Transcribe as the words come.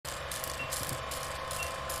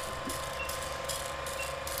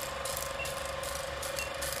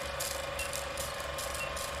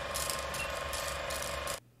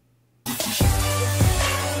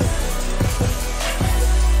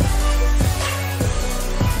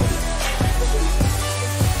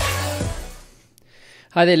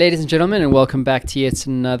Hi there, ladies and gentlemen, and welcome back to yet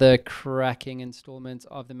another cracking installment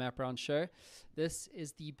of the Map Round Show. This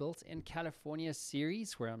is the Built in California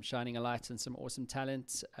series where I'm shining a light on some awesome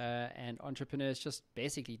talent and entrepreneurs just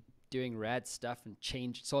basically doing rad stuff and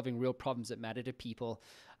solving real problems that matter to people.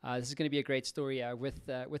 This is going to be a great story.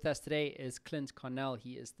 With us today is Clint Carnell.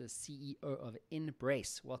 He is the CEO of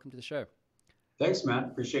Embrace. Welcome to the show. Thanks, Matt.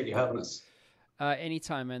 Appreciate you having us.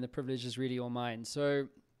 Anytime, man. The privilege is really all mine.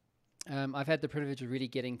 I've had the privilege of really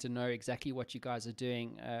getting to know exactly what you guys are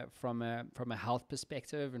doing from a health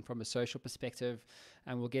perspective and from a social perspective,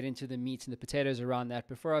 and we'll get into the meat and the potatoes around that.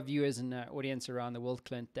 But for our viewers and audience around the world,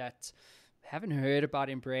 Clint, that haven't heard about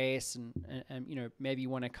Embrace and maybe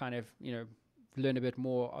want to kind of learn a bit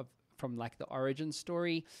more from like the origin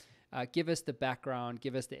story, give us the background,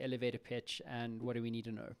 give us the elevator pitch, and what do we need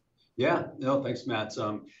to know? Yeah, no, thanks, Matt.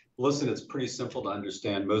 Listen, it's pretty simple to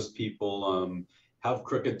understand. Most people have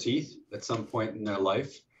crooked teeth at some point in their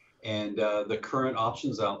life, and the current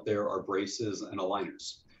options out there are braces and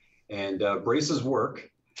aligners. And braces work,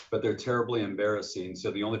 but they're terribly embarrassing.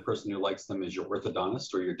 So the only person who likes them is your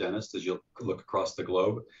orthodontist or your dentist as you look across the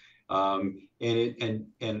globe. And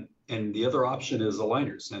the other option is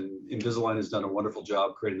aligners. And Invisalign has done a wonderful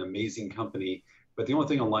job creating an amazing company. But the only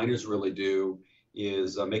thing aligners really do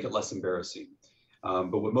is make it less embarrassing.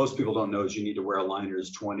 But what most people don't know is you need to wear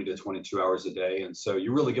aligners 20 to 22 hours a day. And so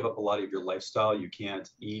you really give up a lot of your lifestyle. You can't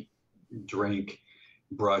eat, drink,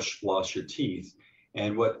 brush, floss your teeth.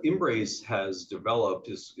 And what Embrace has developed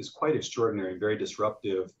is quite extraordinary and very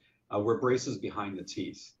disruptive. We're braces behind the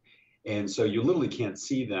teeth. And so you literally can't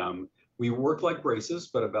see them. We work like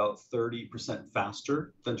braces, but about 30%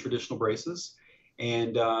 faster than traditional braces.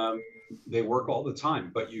 And they work all the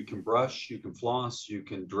time, but you can brush, you can floss, you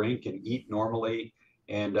can drink and eat normally.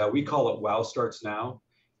 And we call it Wow Starts Now.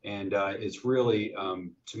 And it's really,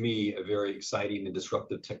 to me, a very exciting and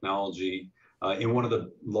disruptive technology in one of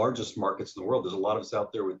the largest markets in the world. There's a lot of us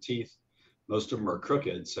out there with teeth. Most of them are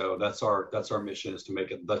crooked. So that's our mission, is to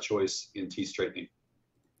make it the choice in teeth straightening.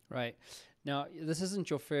 Right. Now, this isn't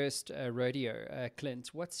your first rodeo, Clint.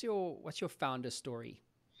 What's your founder story?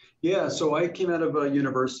 Yeah, so I came out of a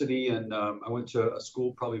university and I went to a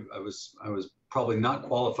school. Probably I was probably not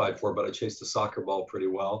qualified for, but I chased a soccer ball pretty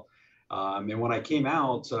well. And when I came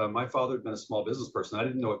out, my father had been a small business person. I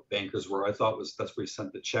didn't know what bankers were. I thought that's where he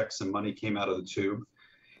sent the checks and money came out of the tube.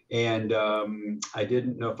 And I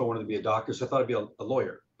didn't know if I wanted to be a doctor, so I thought I'd be a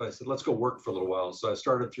lawyer. But I said, let's go work for a little while. So I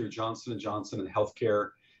started through Johnson and Johnson in healthcare,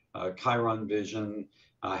 Chiron Vision.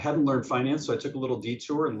 I hadn't learned finance, so I took a little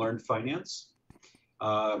detour and learned finance.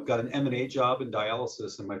 Got an M&A job in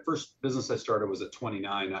dialysis, and my first business I started was at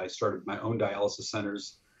 29. I started my own dialysis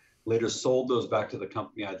centers, later sold those back to the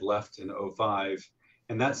company I'd left in '05.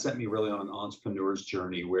 And that sent me really on an entrepreneur's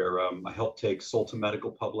journey where I helped take Solta Medical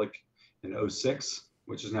public in '06,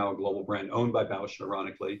 which is now a global brand owned by Bausch,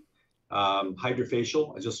 ironically.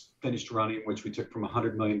 Hydrofacial, I just finished running, which we took from a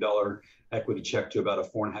 $100 million equity check to about a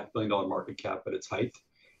 $4.5 billion market cap at its height.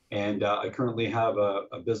 And I currently have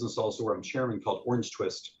a business also where I'm chairman called Orange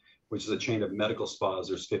Twist, which is a chain of medical spas.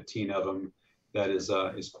 There's 15 of them. That is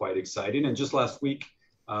quite exciting. And just last week,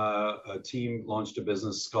 a team launched a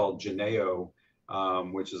business called Geneo,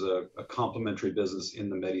 which is a complementary business in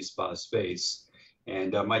the Medi Spa space.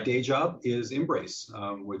 And my day job is Embrace,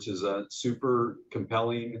 which is a super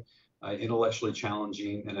compelling, intellectually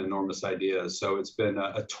challenging, and enormous idea. So it's been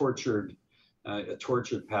a tortured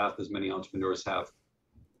path, as many entrepreneurs have.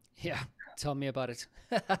 Yeah, tell me about it.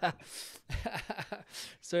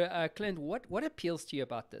 Clint, what appeals to you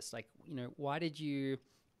about this? Like, why did you,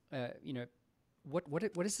 you know,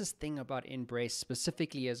 what is this thing about Embrace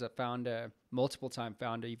specifically as a founder, multiple time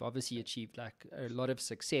founder? You've obviously achieved like a lot of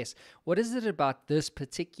success. What is it about this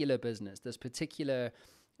particular business, this particular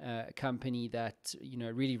company that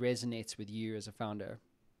really resonates with you as a founder?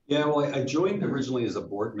 Yeah, well, I joined originally as a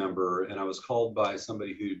board member, and I was called by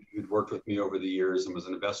somebody who'd worked with me over the years and was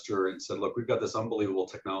an investor and said, look, we've got this unbelievable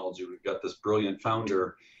technology. We've got this brilliant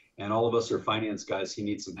founder, and all of us are finance guys. He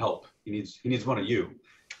needs some help. He needs one of you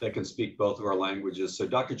that can speak both of our languages. So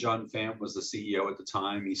Dr. John Pham was the CEO at the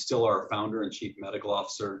time. He's still our founder and chief medical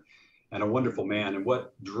officer and a wonderful man. And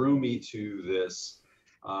what drew me to this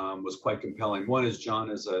was quite compelling. One is John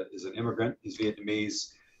is an immigrant. He's Vietnamese.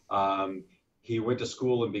 He went to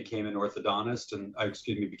school and became an orthodontist and,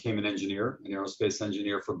 became an engineer, an aerospace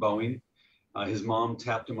engineer for Boeing. His mom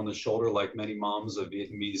tapped him on the shoulder, like many moms of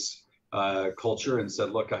Vietnamese culture, and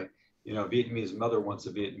said, look, Vietnamese mother wants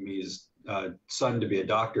a Vietnamese son to be a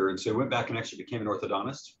doctor. And so he went back and actually became an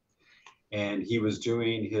orthodontist. And he was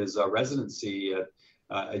doing his residency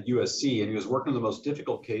at USC, and he was working on the most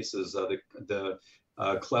difficult cases. The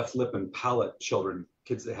cleft lip and palate children,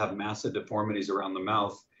 kids that have massive deformities around the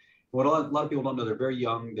mouth. What a lot of people don't know, they're very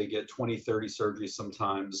young. They get 20, 30 surgeries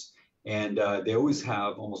sometimes, and they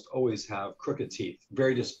almost always have crooked teeth,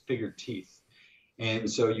 very disfigured teeth. And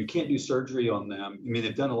so you can't do surgery on them. I mean,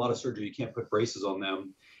 they've done a lot of surgery. You can't put braces on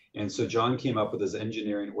them. And so John came up with his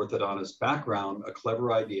engineering orthodontist background, a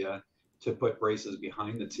clever idea to put braces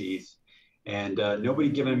behind the teeth. And nobody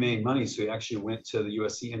gave him any money. So he actually went to the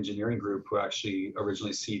USC engineering group, who actually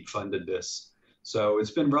originally seed funded this. So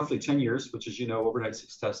it's been roughly 10 years, which, as you know, overnight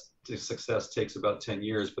success takes about 10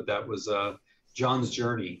 years. But that was John's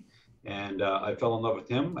journey. And I fell in love with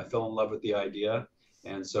him. I fell in love with the idea.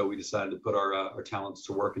 And so we decided to put our talents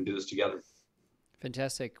to work and do this together.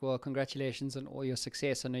 Fantastic. Well, congratulations on all your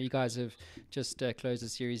success. I know you guys have just closed the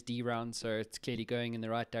Series D round, so it's clearly going in the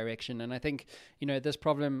right direction. And I think, this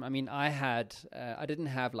problem, I mean, I didn't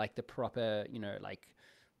have like the proper, like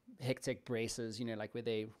hectic braces, like where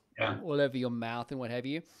they all over your mouth and what have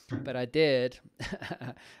you. But I did,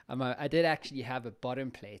 I did actually have a bottom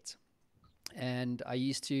plate. And I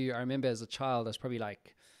remember as a child, I was probably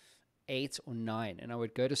like 8 or 9, and I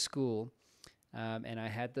would go to school. And I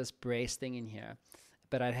had this brace thing in here,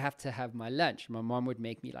 but I'd have to have my lunch. My mom would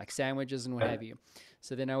make me like sandwiches and what have you.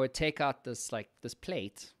 So then I would take out this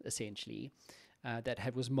plate, essentially,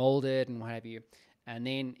 that was molded and what have you. And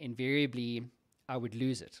then invariably I would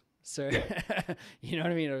lose it. So, you know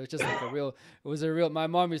what I mean? It was just like my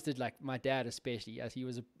mom used to, like my dad especially, as he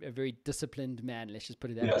was a very disciplined man, let's just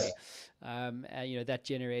put it that way. And, that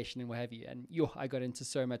generation and what have you. And I got into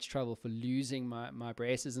so much trouble for losing my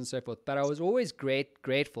braces and so forth. But I was always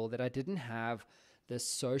grateful that I didn't have this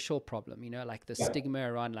social problem, like the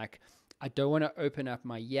stigma around, like, I don't want to open up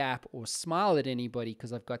my yap or smile at anybody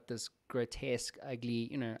because I've got this grotesque,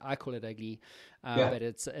 ugly, I call it ugly, but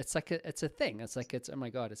it's a thing. It's like, oh my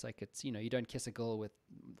God, it's like, you don't kiss a girl with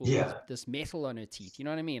this metal on her teeth. You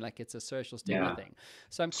know what I mean? Like, it's a social stigma thing.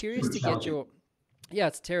 So I'm curious to get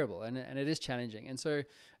it's terrible. And it is challenging. And so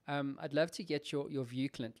I'd love to get your view,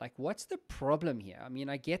 Clint. Like, what's the problem here? I mean,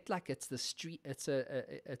 I get like it's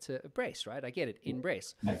a brace, right? I get it, in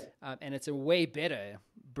brace. And it's a way better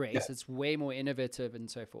brace. It's way more innovative and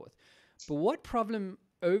so forth. But what problem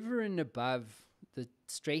over and above the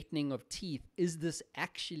straightening of teeth is this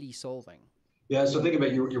actually solving? Yeah, so think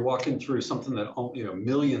about you're walking through something that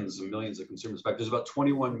millions and millions of consumers. In fact, there's about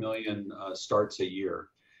 21 million starts a year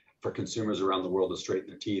for consumers around the world to straighten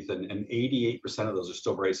their teeth, and 88% of those are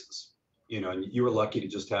still braces. And you were lucky to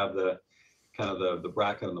just have the kind of the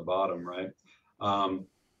bracket on the bottom, right?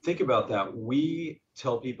 Think about that. We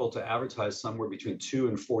tell people to advertise somewhere between 2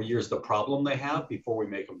 and 4 years the problem they have before we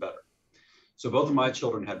make them better. So both of my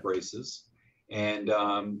children had braces, and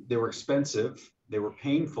they were expensive, they were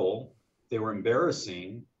painful, they were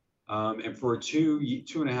embarrassing. And for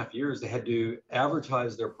 2.5 years, they had to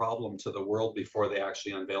advertise their problem to the world before they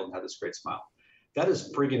actually unveiled and had this great smile. That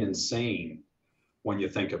is friggin' insane when you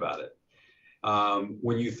think about it.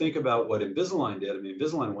 When you think about what Invisalign did, I mean,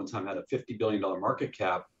 Invisalign one time had a $50 billion market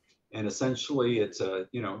cap, and essentially it's a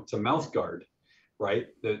mouth guard, right?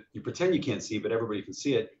 That you pretend you can't see, but everybody can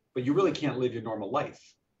see it, but you really can't live your normal life.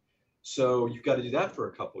 So you've got to do that for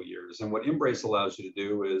a couple of years. And what Embrace allows you to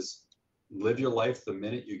do is live your life the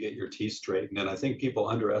minute you get your teeth straightened. And I think people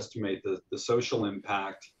underestimate the social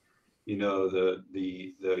impact,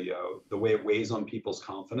 the way it weighs on people's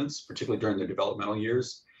confidence, particularly during their developmental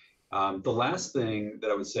years. The last thing that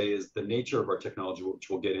I would say is the nature of our technology, which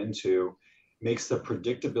we'll get into, makes the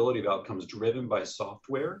predictability of outcomes driven by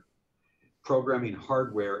software, programming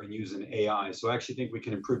hardware, and using AI. So I actually think we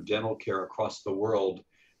can improve dental care across the world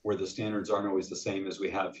where the standards aren't always the same as we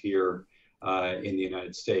have here in the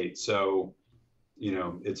United States. So,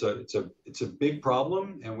 it's a big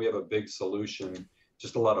problem, and we have a big solution,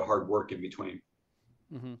 just a lot of hard work in between.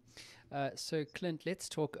 Mm-hmm. So Clint, let's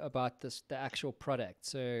talk about the actual product.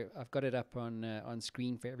 So I've got it up on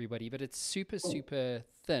screen for everybody, but it's super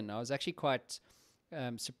thin. I was actually quite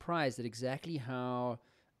surprised at exactly how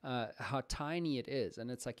tiny it is, and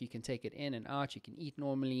it's like you can take it in and out. You can eat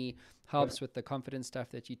normally. Helps with the confidence stuff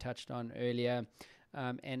that you touched on earlier.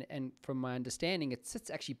 And from my understanding, it sits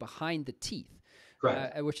actually behind the teeth,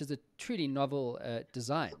 which is a truly novel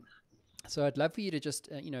design. So I'd love for you to just,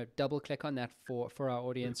 double click on that for our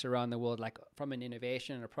audience around the world, like from an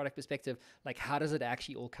innovation and a product perspective, like how does it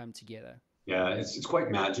actually all come together? Yeah, it's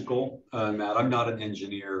quite magical, Matt. I'm not an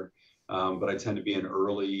engineer, but I tend to be an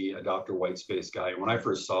early adopter white space guy. When I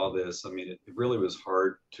first saw this, I mean, it really was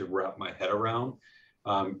hard to wrap my head around.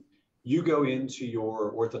 You go into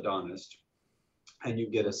your orthodontist and you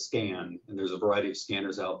get a scan, and there's a variety of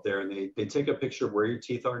scanners out there, and they take a picture of where your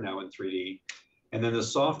teeth are now in 3D. And then the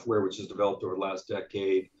software, which is developed over the last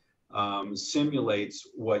decade, simulates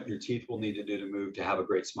what your teeth will need to do to move to have a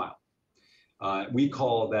great smile. We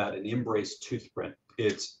call that an Embrace toothprint.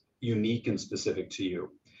 It's unique and specific to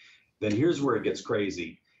you. Then here's where it gets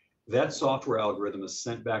crazy. That software algorithm is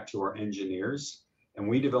sent back to our engineers, and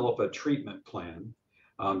we develop a treatment plan.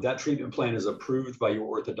 That treatment plan is approved by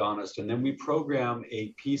your orthodontist, and then we program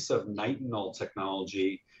a piece of nitinol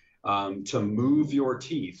technology to move your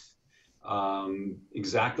teeth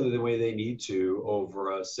exactly the way they need to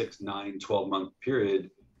over a 6, 9, 12-month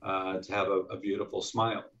period to have a beautiful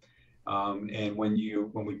smile. And when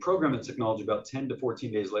we program the technology, about 10 to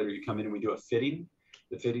 14 days later, you come in and we do a fitting.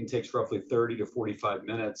 The fitting takes roughly 30 to 45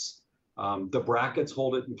 minutes. The brackets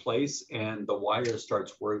hold it in place and the wire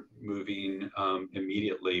starts moving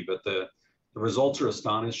immediately. But the results are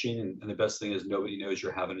astonishing. And the best thing is nobody knows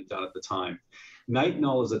you're having it done at the time.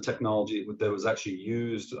 Nitinol is a technology that was actually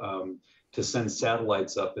used to send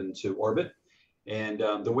satellites up into orbit. And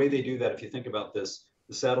the way they do that, if you think about this,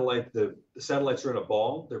 the satellites are in a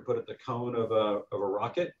ball. They're put at the cone of a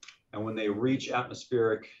rocket. And when they reach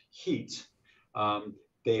atmospheric heat,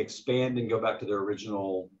 they expand and go back to their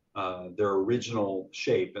original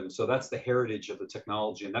shape. And so that's the heritage of the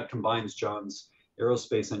technology. And that combines John's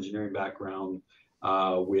aerospace engineering background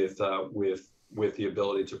with the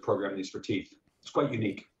ability to program these for teeth. It's quite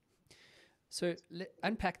unique. So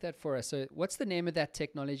unpack that for us. So what's the name of that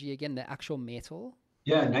technology again? The actual metal?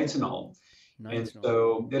 Yeah, nitinol. And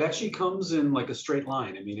so it actually comes in like a straight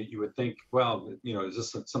line. I mean, you would think, well, is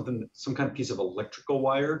this some kind of piece of electrical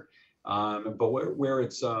wire? But where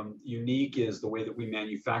it's unique is the way that we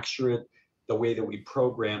manufacture it, the way that we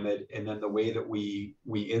program it, and then the way that we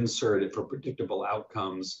insert it for predictable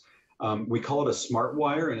outcomes. We call it a smart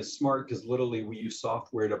wire, and it's smart because literally we use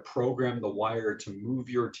software to program the wire to move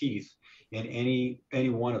your teeth in any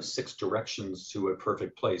one of 6 directions to a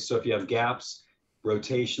perfect place. So if you have gaps,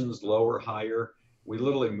 rotations, lower, higher, we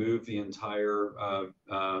literally move the entire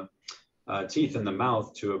teeth in the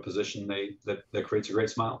mouth to a position that creates a great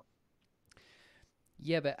smile.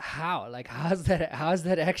 Yeah, but how? Like, how's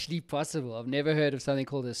that actually possible? I've never heard of something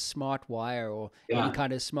called a smart wire or any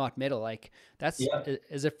kind of smart metal. Like,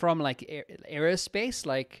 is it from like aerospace?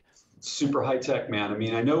 Like, super high tech, man. I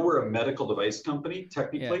mean, I know we're a medical device company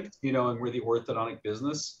technically, and we're the orthodontic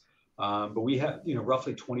business. But we have,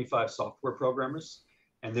 roughly 25 software programmers,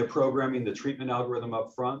 and they're programming the treatment algorithm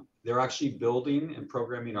up front. They're actually building and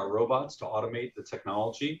programming our robots to automate the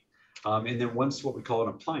technology. And then once what we call an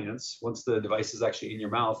appliance, once the device is actually in your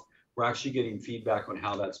mouth, we're actually getting feedback on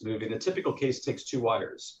how that's moving. A typical case takes 2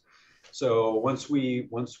 wires. So once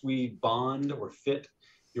we bond or fit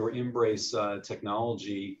your Embrace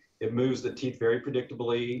technology, it moves the teeth very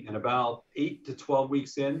predictably. And about 8 to 12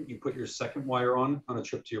 weeks in, you put your second wire on a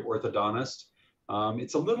trip to your orthodontist.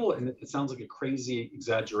 It's a little, and it sounds like a crazy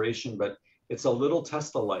exaggeration, but it's a little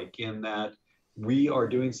Tesla-like in that we are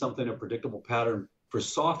doing something in a predictable pattern for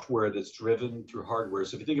software that's driven through hardware.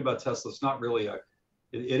 So if you think about Tesla, it's not really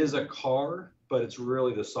it is a car, but it's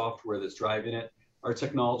really the software that's driving it. Our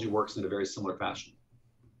technology works in a very similar fashion.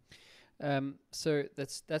 So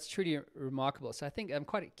that's truly remarkable. So I think I'm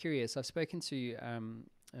quite curious. I've spoken to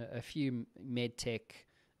a few MedTech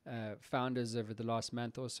founders over the last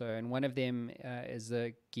month or so, and one of them is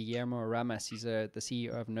Guillermo Ramos. He's the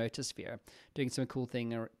CEO of Notisphere, doing some cool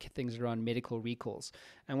things around medical recalls.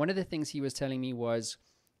 And one of the things he was telling me was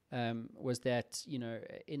that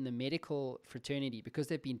in the medical fraternity, because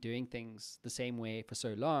they've been doing things the same way for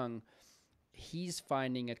so long, he's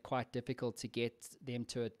finding it quite difficult to get them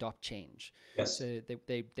to adopt change. Yes. So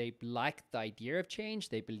they like the idea of change.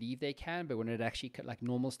 They believe they can, but when it actually like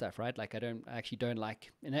normal stuff, right? Like I actually don't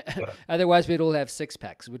like, otherwise we'd all have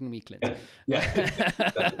 6-packs, wouldn't we, Clint?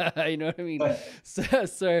 Yeah. You know what I mean?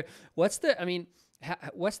 So what's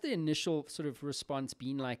the initial sort of response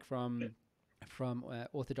been like from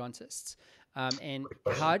orthodontists? And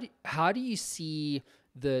how do you see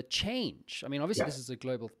the change? I mean, obviously this is a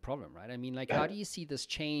global problem, right? I mean, like, how do you see this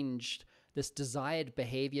desired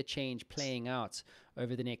behavior change playing out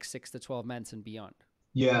over the next 6 to 12 months and beyond?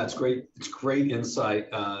 Yeah, it's great. It's great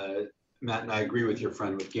insight, Matt, and I agree with your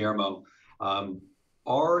friend, with Guillermo.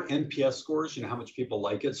 Our NPS scores, how much people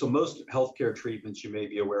like it. So most healthcare treatments, you may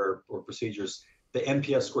be aware, or procedures, the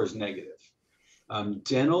NPS score is negative.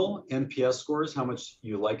 Dental NPS scores, how much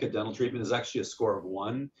you like a dental treatment, is actually a score of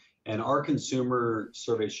 1. And our consumer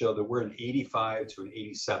surveys show that we're an 85 to an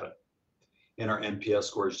 87 in our NPS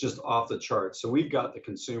scores, just off the charts. So we've got the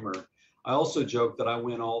consumer. I also joke that I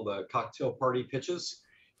win all the cocktail party pitches.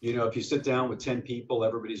 If you sit down with 10 people,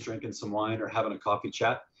 everybody's drinking some wine or having a coffee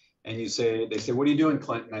chat. and they say, what are you doing,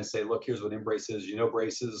 Clint? And I say, look, here's what Embrace is. You know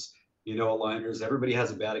braces, you know aligners. Everybody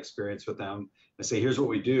has a bad experience with them. I say, here's what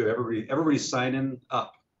we do. Everybody's signing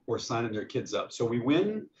up or signing their kids up. So we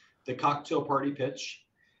win the cocktail party pitch.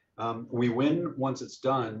 We win once it's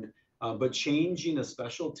done, but changing a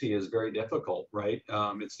specialty is very difficult, right?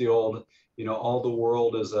 It's the old, all the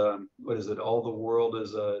world is what is it? All the world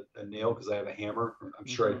is a nail because I have a hammer. I'm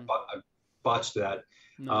sure I botched that.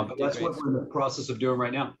 No, But that's what we're in the process of doing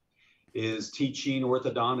right now, is teaching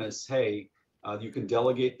orthodontists, hey, you can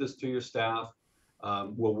delegate this to your staff.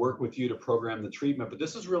 We'll work with you to program the treatment, but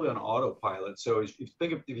this is really on autopilot. So if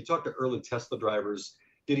you talk to early Tesla drivers,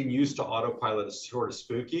 getting used to autopilot is sort of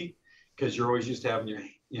spooky because you're always used to having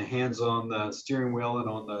your hands on the steering wheel and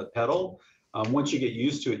on the pedal. Once you get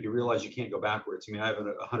used to it, you realize you can't go backwards. I mean, I have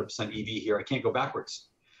a 100% EV here. I can't go backwards.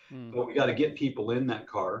 But we got to get people in that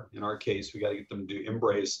car. In our case, we got to get them to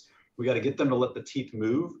Embrace. We got to get them to let the teeth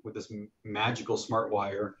move with this magical smart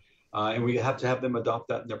wire. And we have to have them adopt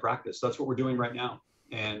that in their practice. That's what we're doing right now.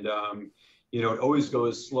 And, it always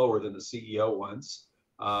goes slower than the CEO wants.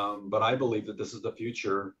 But I believe that this is the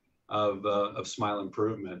future of smile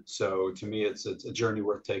improvement. So to me, it's a journey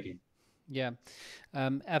worth taking. Yeah,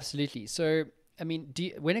 absolutely. So, I mean,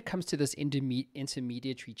 when it comes to this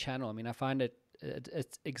intermediary channel, I mean, I find it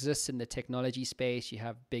exists in the technology space. You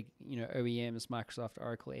have big, OEMs, Microsoft,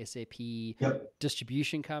 Oracle, SAP,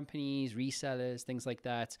 distribution companies, resellers, things like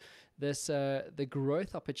that. This the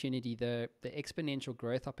growth opportunity, the exponential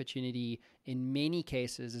growth opportunity in many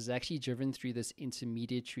cases is actually driven through this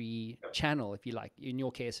intermediary channel, if you like. In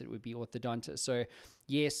your case, it would be orthodontists. So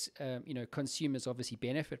yes, consumers obviously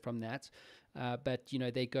benefit from that, but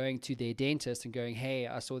they're going to their dentist and going, hey,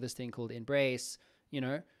 I saw this thing called Embrace,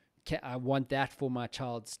 I want that for my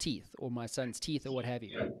child's teeth or my son's teeth or what have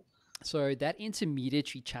you. So that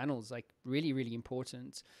intermediary channel is like really, really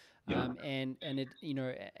important. And it,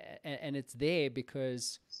 and it's there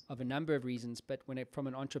because of a number of reasons, but from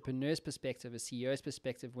an entrepreneur's perspective, a CEO's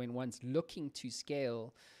perspective, when one's looking to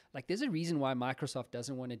scale, like there's a reason why Microsoft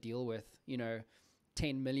doesn't want to deal with,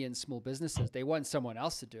 10 million small businesses. They want someone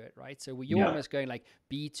else to do it, right? So you're almost going like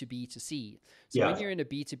B to B to C. So when you're in a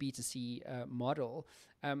B to B to C model,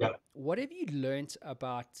 what have you learned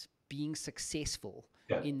about being successful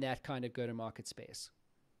in that kind of go-to-market space?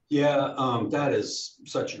 That is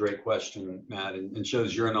such a great question, Matt, and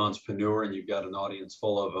shows you're an entrepreneur and you've got an audience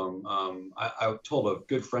full of them. I told a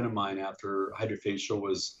good friend of mine after Hydrofacial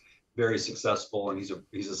was very successful, and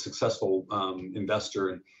he's a successful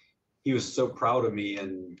investor, and he was so proud of me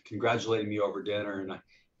and congratulating me over dinner. And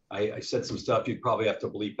I said some stuff you'd probably have to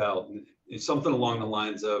bleep out. And it's something along the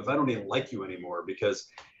lines of, I don't even like you anymore, because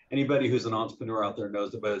anybody who's an entrepreneur out there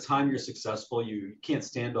knows that by the time you're successful, you can't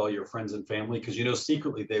stand all your friends and family because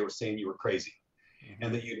secretly they were saying you were crazy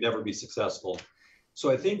and that you'd never be successful. So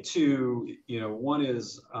I think one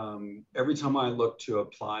is every time I look to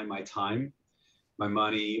apply my time, my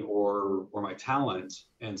money, or my talent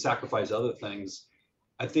and sacrifice other things,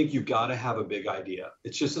 I think you've got to have a big idea.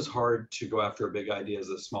 It's just as hard to go after a big idea as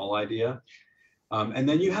a small idea. And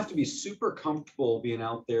then you have to be super comfortable being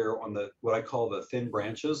out there on what I call the thin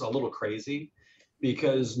branches, a little crazy,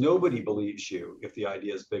 because nobody believes you if the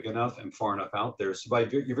idea is big enough and far enough out there. So by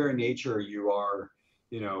your very nature, you're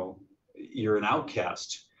an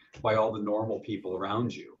outcast by all the normal people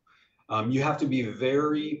around you. You have to be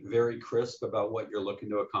very, very crisp about what you're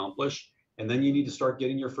looking to accomplish. And then you need to start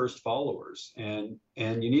getting your first followers, and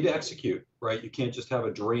you need to execute, right? You can't just have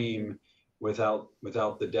a dream without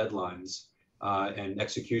the deadlines and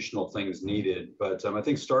executional things needed. But I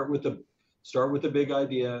think start with a big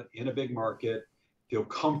idea in a big market, feel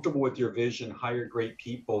comfortable with your vision, hire great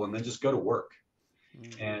people, and then just go to work.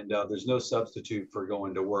 And there's no substitute for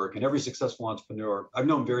going to work. And every successful entrepreneur, I've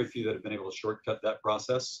known very few that have been able to shortcut that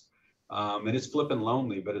process. And it's flipping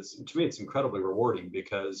lonely, but to me, it's incredibly rewarding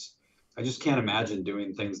because I just can't imagine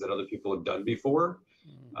doing things that other people have done before,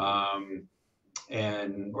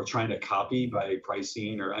 or trying to copy by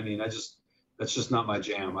pricing, that's just not my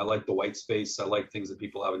jam. I like the white space. I like things that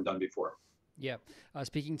people haven't done before. Yeah. I was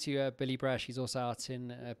speaking to Billy Brash. He's also out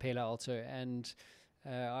in Palo Alto. And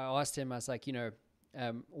I asked him, I was like,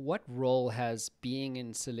 what role has being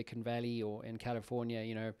in Silicon Valley or in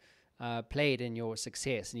California, played in your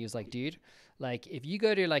success? And he was like, dude, like if you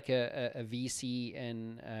go to like a VC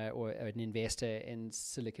or an investor in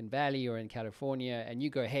Silicon Valley or in California and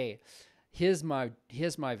you go, hey, here's my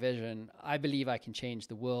vision. I believe I can change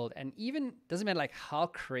the world. And even doesn't matter like how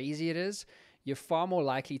crazy it is, you're far more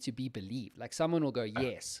likely to be believed. Like someone will go,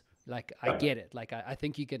 yes, like I get it. Like I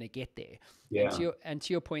think you're going to get there. Yeah. And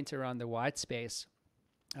to your point around the white space,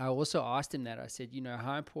 I also asked him that. I said,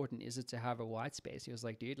 how important is it to have a white space? He was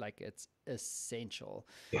like, dude, like it's essential.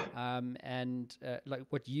 Yeah. And like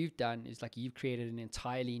what you've done is like you've created an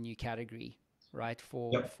entirely new category, right,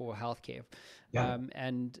 for Yep. healthcare. Yeah.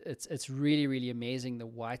 And it's really really amazing the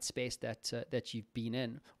white space that you've been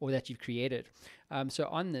in or that you've created. So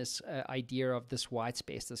on this idea of this white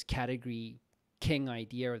space, this category king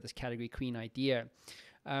idea or this category queen idea,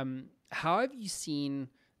 how have you seen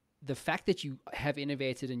the fact that you have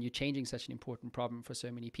innovated and you're changing such an important problem for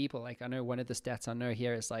so many people? Like I know one of the stats I know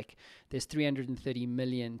here is like there's 330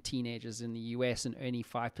 million teenagers in the US and only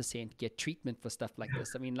 5% get treatment for stuff like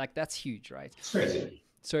this. I mean, like that's huge, right? It's crazy.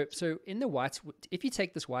 So in the if you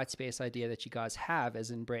take this white space idea that you guys have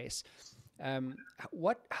as Embrace,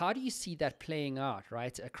 how do you see that playing out,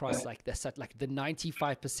 right, across like the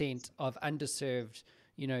 95% of underserved,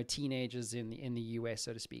 teenagers in the US,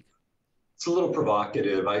 so to speak? It's a little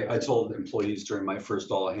provocative. I told employees during my first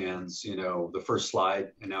all hands, the first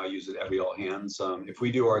slide, and now I use it every all hands. If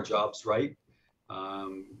we do our jobs right,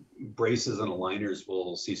 um, braces and aligners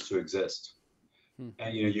will cease to exist.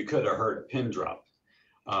 And you could have heard a pin drop,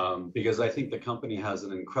 because I think the company has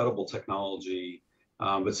an incredible technology,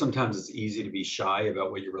 but sometimes it's easy to be shy about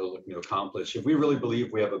what you're really looking to accomplish. If we really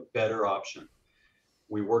believe we have a better option,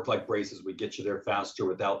 we work like braces, we get you there faster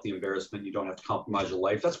without the embarrassment, you don't have to compromise your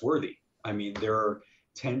life, that's worthy. I mean, there are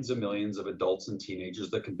tens of millions of adults and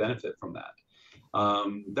teenagers that can benefit from that.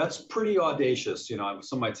 That's pretty audacious. Some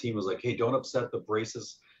of my team was like, hey, don't upset the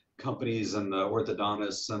braces companies and the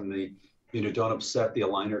orthodontists and don't upset the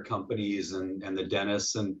aligner companies and the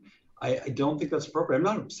dentists. And I don't think that's appropriate. I'm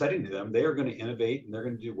not upsetting them. They are going to innovate and they're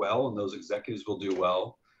going to do well, and those executives will do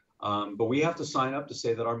well. But we have to sign up to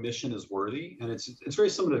say that our mission is worthy. And it's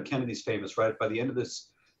very similar to Kennedy's famous, right? By the end of this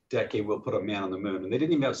decade, we'll put a man on the moon. And they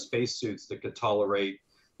didn't even have spacesuits that could tolerate,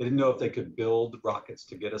 they didn't know if they could build rockets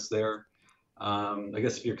to get us there. I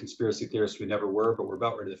guess if you're a conspiracy theorist, we never were, but we're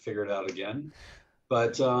about ready to figure it out again.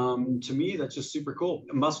 But to me, that's just super cool.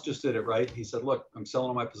 Musk just did it, right? He said, look, I'm selling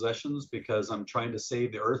all my possessions because I'm trying to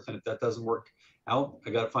save the Earth. And if that doesn't work out, I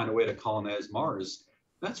got to find a way to colonize Mars.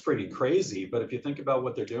 That's pretty crazy. But if you think about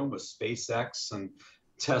what they're doing with SpaceX and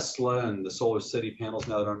Tesla and the solar city panels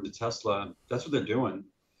now that are under Tesla, that's what they're doing.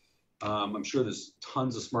 I'm sure there's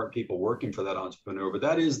tons of smart people working for that entrepreneur, but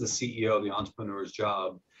that is the CEO, the entrepreneur's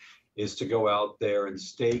job, is to go out there and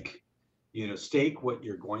stake what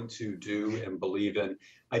you're going to do and believe in.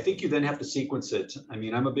 I think you then have to sequence it. I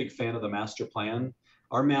mean, I'm a big fan of the master plan.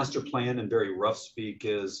 Our master plan, in very rough speak,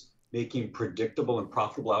 is making predictable and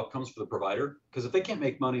profitable outcomes for the provider. Because if they can't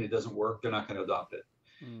make money and it doesn't work, they're not going to adopt it.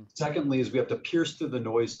 Secondly, is we have to pierce through the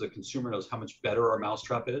noise so the consumer knows how much better our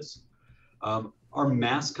mousetrap is. Our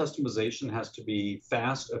mass customization has to be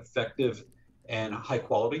fast, effective, and high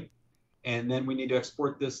quality. And then we need to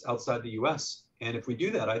export this outside the US. And if we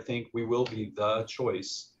do that, I think we will be the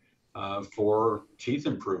choice for teeth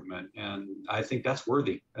improvement. And I think that's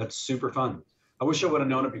worthy. That's super fun. I wish I would have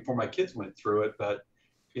known it before my kids went through it, but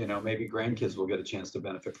maybe grandkids will get a chance to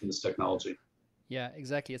benefit from this technology. Yeah,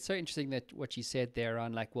 exactly. It's so interesting that what you said there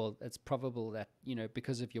on like, well, it's probable that,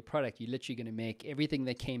 because of your product, you're literally going to make everything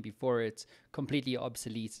that came before it completely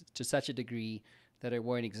obsolete to such a degree that it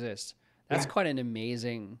won't exist. That's quite an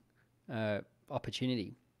amazing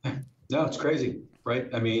opportunity. No, it's crazy, right?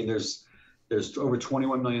 I mean, there's over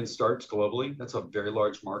 21 million starts globally. That's a very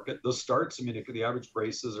large market. Those starts, I mean, the average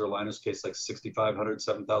braces or aligners case like $6,500,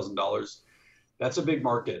 $7,000. That's a big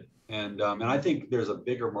market. And I think there's a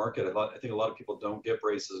bigger market. I think a lot of people don't get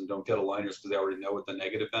braces and don't get aligners because they already know what the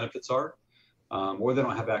negative benefits are, or they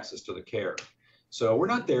don't have access to the care. So we're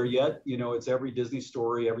not there yet. It's every Disney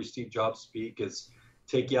story, every Steve Jobs speak. It's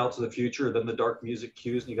take you out to the future, then the dark music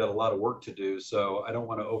cues, and you got a lot of work to do. So I don't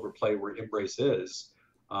want to overplay where Embrace is.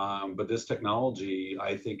 But this technology,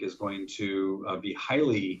 I think, is going to be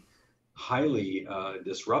highly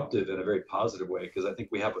disruptive in a very positive way, because I think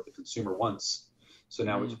we have what the consumer wants. So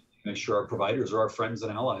now we just make sure our providers are our friends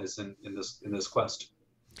and allies in this quest.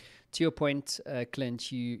 To your point,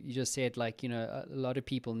 Clint, you just said like, a lot of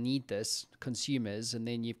people need this, consumers, and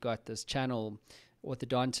then you've got this channel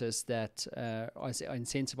orthodontists that are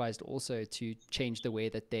incentivized also to change the way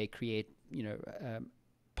that they create,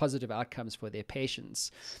 positive outcomes for their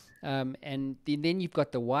patients. And then you've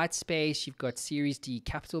got the white space, you've got Series D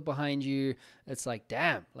capital behind you. It's like,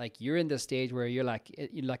 damn, like you're in the stage where you're like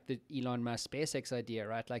the Elon Musk SpaceX idea,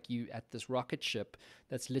 right? Like you at this rocket ship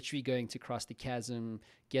that's literally going to cross the chasm,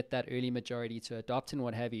 get that early majority to adopt and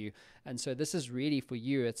what have you. And so this is really for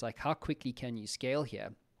you. It's like, how quickly can you scale here?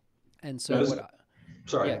 And so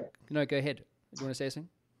Sorry. Yeah, no, go ahead. You want to say something?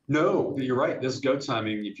 No, you're right. This is go time. I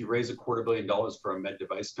mean, if you raise $250 million for a med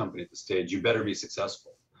device company at the stage, you better be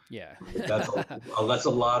successful. Yeah. That's a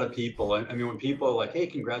lot of people. I mean, when people are like, "Hey,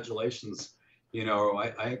 congratulations,"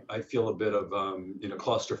 I feel a bit of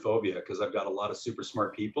claustrophobia because I've got a lot of super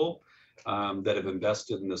smart people that have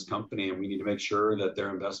invested in this company, and we need to make sure that their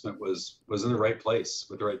investment was in the right place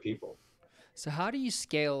with the right people. So how do you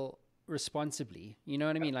scale responsibly? You know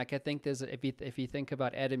what I mean? Like I think there's if you think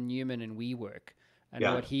about Adam Newman and WeWork and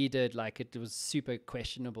Yeah, what he did, like it was super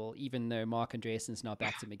questionable, even though Mark Andreessen's now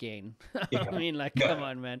backed him again. yeah, I mean, like, come yeah.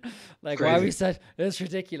 on, man. It's Like, why are we crazy. such? It's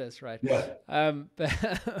ridiculous, right? Yeah,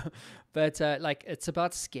 But like, it's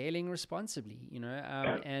about scaling responsibly, you know,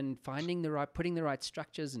 yeah, and putting the right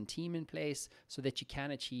structures and team in place so that you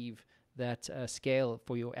can achieve that scale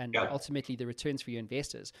for your and yeah, ultimately the returns for your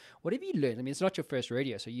investors. What have you learned? I mean, it's not your first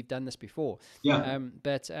rodeo, so you've done this before. yeah,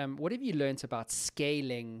 But what have you learned about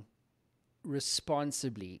scaling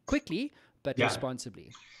responsibly, quickly, but yeah.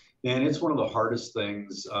 responsibly? And it's one of the hardest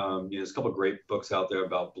things. There's a couple of great books out there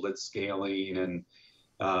about blitz scaling, and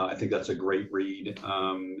I think that's a great read.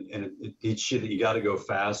 And it teaches you that you got to go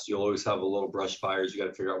fast. You'll always have a little brush fires. You got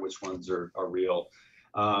to figure out which ones are real.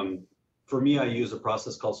 Um, for me, I use a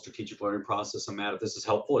process called strategic learning process. And Matt, if this is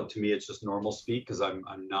helpful, and to me, it's just normal speak because I'm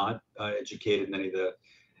not educated in any of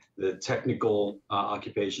the technical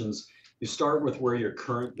occupations. You start with where your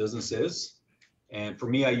current business is. And for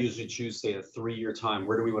me, I usually choose, say, a 3-year time.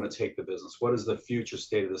 Where do we want to take the business? What does the future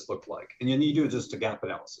state of this look like? And then you do just a gap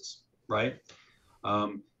analysis, right?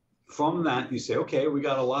 Um, from that, you say, okay, we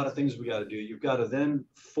got a lot of things we got to do. You've got to then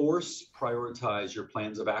prioritize your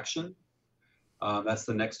plans of action. That's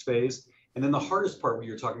the next phase. And then the hardest part, what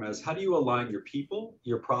you're talking about, is how do you align your people,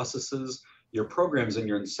 your processes, your programs, and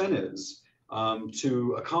your incentives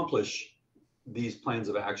to accomplish these plans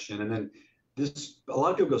of action? And then a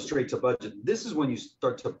lot of people go straight to budget. This is when you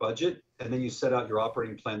start to budget, and then you set out your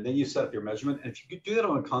operating plan, then you set up your measurement. And if you could do that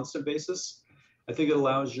on a constant basis, I think it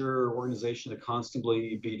allows your organization to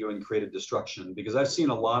constantly be doing creative destruction. Because I've seen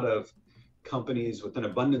a lot of companies with an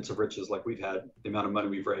abundance of riches, like we've had, the amount of money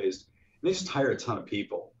we've raised, and they just hire a ton of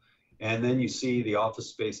people. And then you see the office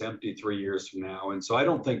space empty 3 years from now. And so I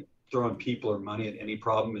don't think throwing people or money at any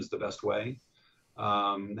problem is the best way.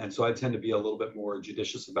 And so I tend to be a little bit more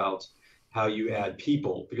judicious about how you add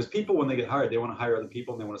people, because people, when they get hired, they want to hire other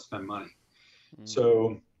people and they want to spend money. Mm.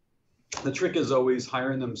 So the trick is always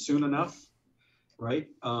hiring them soon enough, right?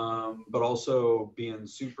 But also being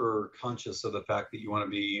super conscious of the fact that you want to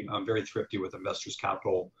be very thrifty with investors'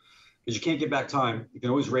 capital, because you can't get back time. You can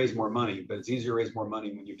always raise more money, but it's easier to raise more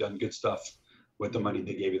money when you've done good stuff with the money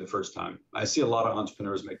they gave you the first time. I see a lot of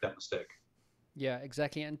entrepreneurs make that mistake. Yeah,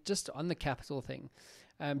 exactly. And just on the capital thing,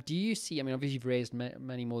 do you see, I mean, obviously you've raised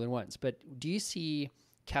money more than once, but do you see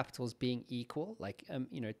capitals being equal? Like,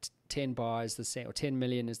 10 bar is the same, or 10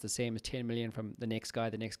 million is the same as 10 million from the next guy,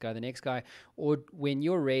 the next guy, the next guy? Or when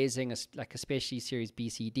you're raising, like especially Series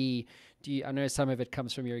BCD, I know some of it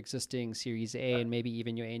comes from your existing Series A and maybe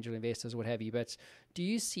even your angel investors, what have you, but do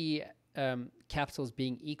you see capitals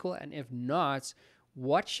being equal? And if not,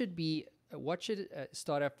 what should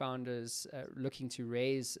startup founders looking to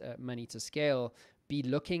raise money to scale be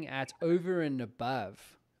looking at over and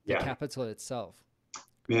above the Yeah. capital itself?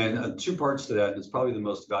 Man, two parts to that. And it's probably the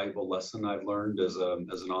most valuable lesson I've learned as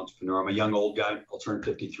an entrepreneur. I'm a young old guy. I'll turn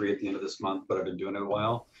 53 at the end of this month, but I've been doing it a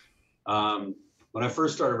while. When I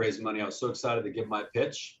first started raising money, I was so excited to give my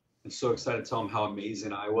pitch and so excited to tell them how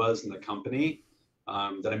amazing I was in the company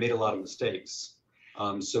that I made a lot of mistakes.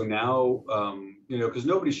 So now, because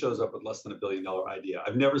nobody shows up with less than $1 billion idea.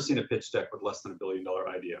 I've never seen a pitch deck with less than $1 billion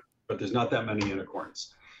idea, but there's not that many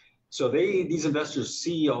unicorns. So these investors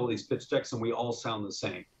see all these pitch decks, and we all sound the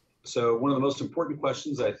same. So one of the most important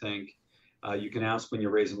questions I think you can ask when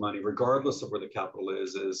you're raising money, regardless of where the capital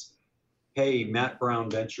is, hey, Matt Brown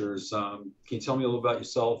Ventures, can you tell me a little about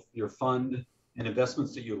yourself, your fund, and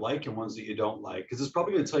investments that you like and ones that you don't like? Because it's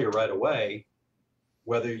probably going to tell you right away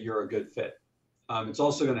whether you're a good fit. It's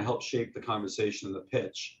also going to help shape the conversation and the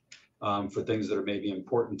pitch for things that are maybe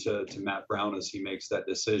important to Matt Brown as he makes that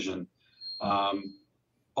decision.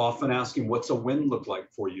 Often asking, what's a win look like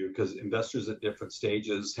for you? Because investors at different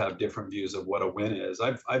stages have different views of what a win is.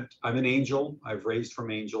 I'm an angel. I've raised from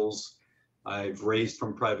angels. I've raised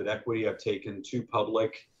from private equity. I've taken 2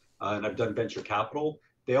 public, and I've done venture capital.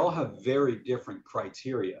 They all have very different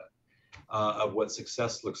criteria of what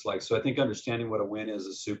success looks like. So I think understanding what a win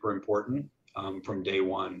is super important from day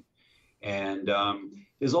one. And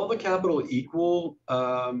is all the capital equal?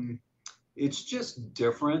 It's just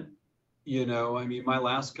different. I mean, my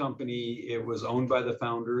last company, it was owned by the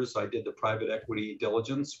founders. I did the private equity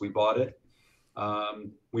diligence. We bought it.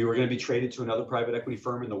 We were going to be traded to another private equity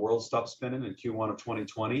firm, and the world stopped spinning in Q1 of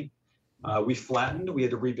 2020. We flattened, we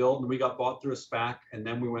had to rebuild, and we got bought through a SPAC, and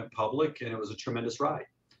then we went public, and it was a tremendous ride.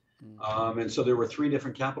 And so there were 3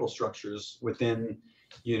 different capital structures within,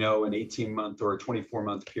 an 18-month or a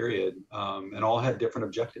 24-month period, and all had different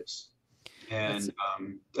objectives. And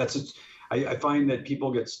I find that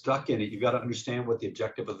people get stuck in it. You got to understand what the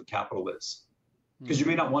objective of the capital is, because you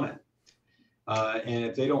may not want it. And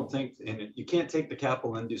if they don't think, and you can't take the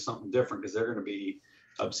capital and do something different, because they're going to be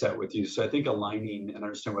upset with you. So I think aligning and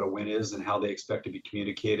understand what a win is and how they expect to be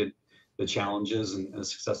communicated, the challenges and the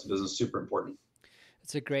success of business is super important.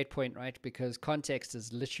 It's a great point, right? Because context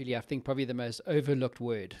is literally, I think, probably the most overlooked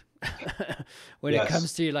word when it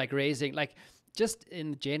comes to like raising, like just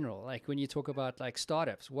in general, like when you talk about like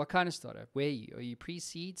startups, what kind of startup? Where are you? Are you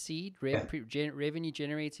pre-seed, seed, revenue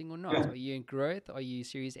generating or not? Are you in growth? Are you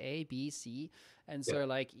series A, B, C? And so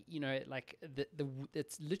like, like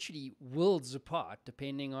it's literally worlds apart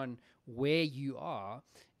depending on where you are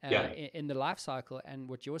in the life cycle. And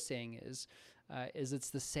what you're saying is it's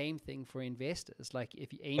the same thing for investors. Like if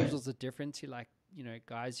angels are different to like,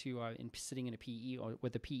 guys who are sitting in a PE or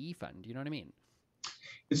with a PE fund, you know what I mean?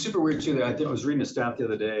 It's super weird too. I think I was reading a stat the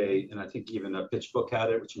other day, and I think even a pitch book had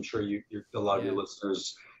it, which I'm sure a lot of your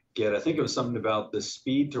listeners get. I think it was something about the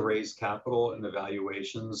speed to raise capital and the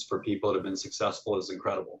valuations for people that have been successful is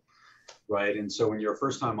incredible, right? And so when you're a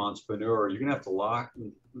first-time entrepreneur, you're gonna have to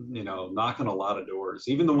knock on a lot of doors.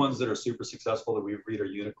 Even the ones that are super successful that we read are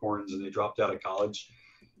unicorns and they dropped out of college.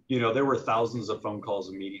 There were thousands of phone calls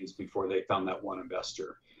and meetings before they found that one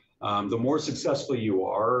investor. The more successful you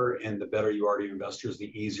are and the better you are to your investors,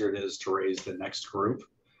 the easier it is to raise the next group.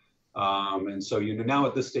 And so, now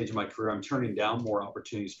at this stage of my career, I'm turning down more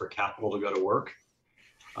opportunities for capital to go to work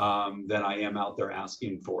than I am out there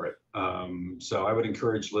asking for it. So I would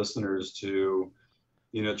encourage listeners to,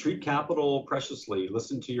 treat capital preciously,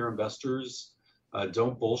 listen to your investors,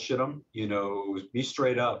 don't bullshit them, be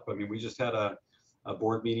straight up. I mean, we just had a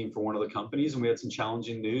board meeting for one of the companies and we had some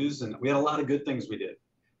challenging news and we had a lot of good things we did.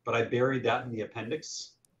 But I buried that in the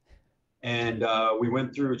appendix. And we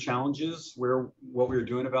went through challenges what we were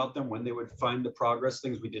doing about them, when they would find the progress,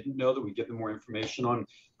 things we didn't know that we give them more information on,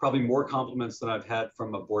 probably more compliments than I've had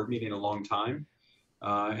from a board meeting in a long time.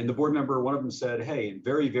 And the board member, one of them said, hey,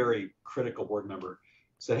 very, very critical board member,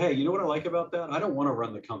 said, hey, you know what I like about that? I don't want to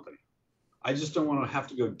run the company. I just don't want to have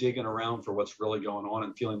to go digging around for what's really going on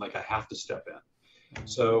and feeling like I have to step in.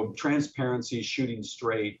 So transparency, shooting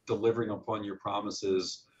straight, delivering upon your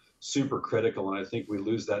promises, super critical. And I think we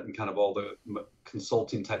lose that in kind of all the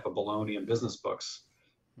consulting type of baloney and business books,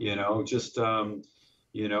 just,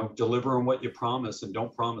 deliver on what you promise and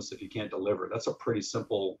don't promise if you can't deliver. That's a pretty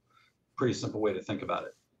simple way to think about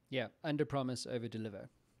it. Yeah. Under promise, over deliver,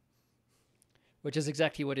 which is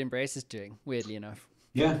exactly what Embrace is doing, weirdly enough.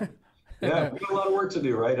 Yeah. Yeah. We got a lot of work to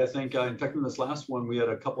do, right? I think, in fact, in this last one, we had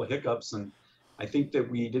a couple of hiccups, and I think that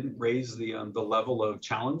we didn't raise the level of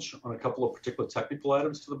challenge on a couple of particular technical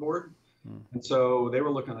items to the board. And so they were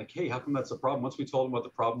looking like, hey, how come that's a problem? Once we told them what the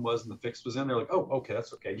problem was and the fix was in, they're like, oh, okay,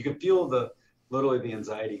 that's okay. You can feel literally the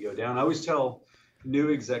anxiety go down. I always tell new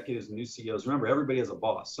executives and new CEOs, remember, everybody has a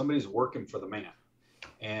boss. Somebody's working for the man.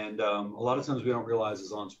 And a lot of times we don't realize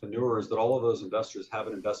as entrepreneurs that all of those investors have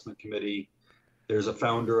an investment committee. There's a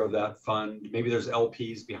founder of that fund. Maybe there's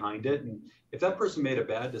LPs behind it. And if that person made a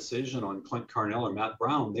bad decision on Clint Carnell or Matt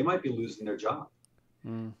Brown, they might be losing their job.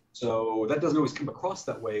 So that doesn't always come across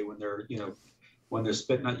that way when they're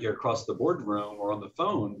spitting at you across the boardroom or on the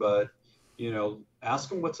phone. But ask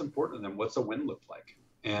them what's important to them. What's a win look like?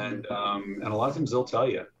 And a lot of times they'll tell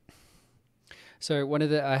you. So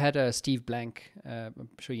I had Steve Blank. I'm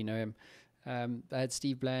sure you know him. I had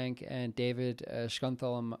Steve Blank and David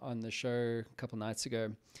Schkanthal on the show a couple nights ago,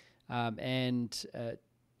 and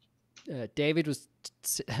David was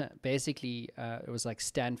basically it was like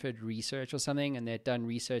Stanford research or something, and they'd done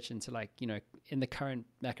research into in the current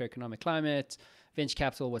macroeconomic climate, venture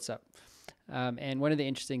capital, what's up. And one of the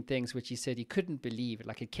interesting things which he said he couldn't believe,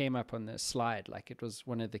 like it came up on the slide, like it was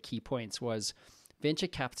one of the key points, was venture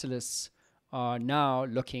capitalists are now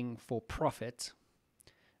looking for profit,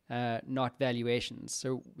 not valuations.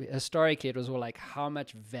 So historically it was all like, how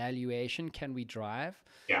much valuation can we drive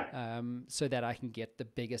so that I can get the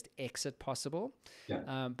biggest exit possible?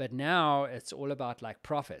 But now it's all about like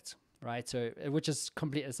profit, right? So which is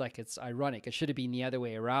complete, it's ironic. It should have been the other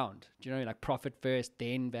way around. Do you know, like profit first,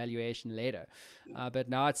 then valuation later. But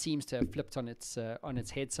now it seems to have flipped on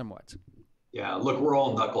its head somewhat. Yeah, look, we're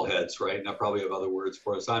all knuckleheads, right? And I probably have other words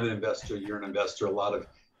for us. I'm an investor, you're an investor,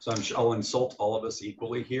 so I'll insult all of us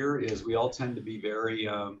equally here, is we all tend to be very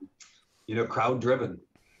crowd driven,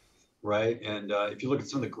 right? And if you look at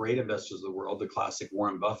some of the great investors of the world, the classic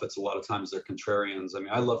Warren Buffett's, a lot of times they're contrarians. I mean,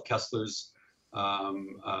 I love Kessler's,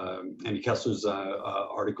 Andy Kessler's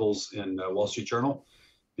articles in Wall Street Journal,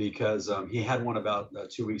 because he had one about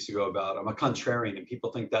 2 weeks ago about I'm a contrarian, and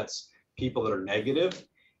people think that's people that are negative.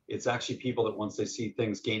 It's actually people that once they see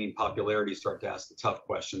things gaining popularity start to ask the tough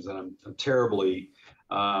questions. And I'm terribly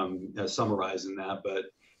summarizing that, but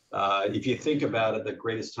if you think about it, the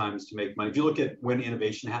greatest times to make money, if you look at when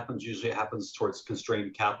innovation happens, usually it happens towards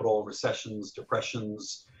constrained capital, recessions,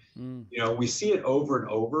 depressions. We see it over and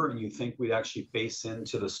over, and you think we'd actually face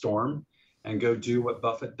into the storm and go do what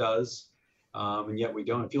Buffett does. And yet we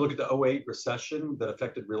don't. If you look at the '08 recession that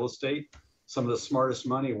affected real estate, some of the smartest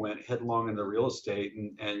money went headlong into real estate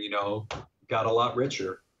and got a lot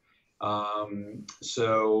richer.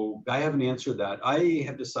 So I haven't answered that. I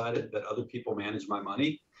have decided that other people manage my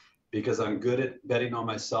money because I'm good at betting on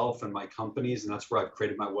myself and my companies, and that's where I've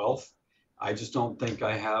created my wealth. I just don't think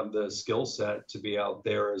I have the skill set to be out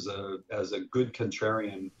there as a good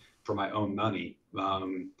contrarian for my own money.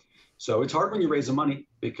 So it's hard when you raise the money,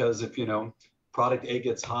 because if product A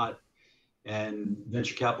gets hot and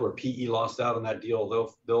venture capital or PE lost out on that deal,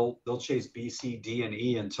 they'll chase B, C, D, and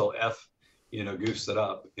E until F goofs it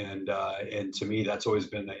up. And to me, that's always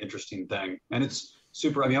been the interesting thing. And it's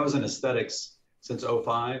super. I mean, I was in aesthetics since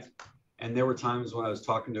 '05, and there were times when I was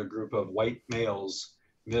talking to a group of white males,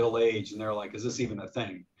 middle age, and they're like, "Is this even a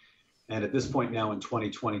thing?" And at this point now in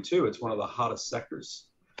 2022, it's one of the hottest sectors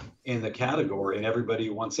in the category, and everybody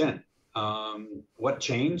wants in. What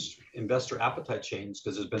changed? Investor appetite changed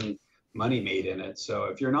because there's been money made in it. So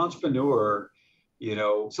if you're an entrepreneur,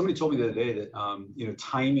 somebody told me the other day that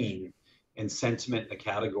timing and sentiment in the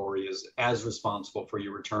category is as responsible for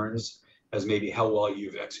your returns as maybe how well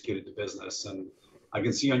you've executed the business. And I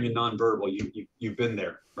can see on your nonverbal, you've been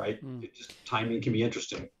there, right? Just timing can be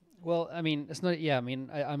interesting. Well, I mean, it's not. Yeah, I mean,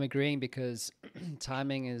 I'm agreeing because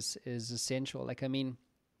timing is essential. Like, I mean,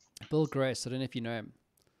 Bill Gross. I don't know if you know him.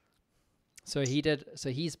 So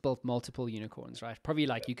he's built multiple unicorns, right? Probably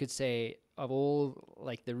like you could say of all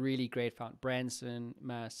like the really great Branson,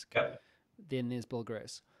 Musk, then there's Bill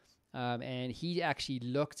Gross. And he actually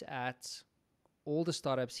looked at all the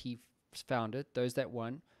startups he founded, those that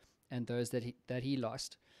won and those that he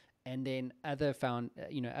lost, and then other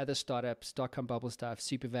startups, dot-com bubble stuff,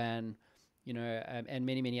 Supervan, and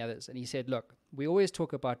many, many others. And he said, look, we always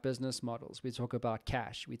talk about business models. We talk about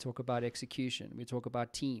cash. We talk about execution. We talk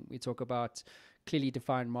about team. We talk about clearly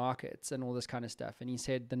defined markets and all this kind of stuff. And he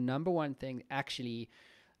said the number one thing actually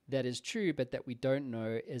that is true, but that we don't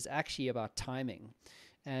know, is actually about timing.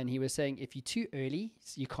 And he was saying if you're too early,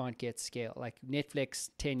 you can't get scale. Like Netflix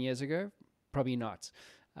 10 years ago, probably not.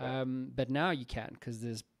 But now you can, because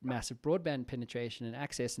there's massive broadband penetration and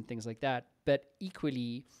access and things like that. But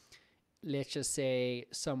equally, let's just say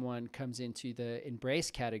someone comes into the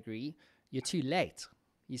embrace category, you're too late.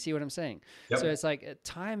 You see what I'm saying? Yep. So it's like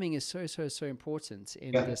timing is so important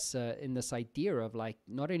in this idea of like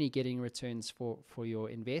not only getting returns for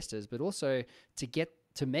your investors, but also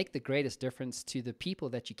to make the greatest difference to the people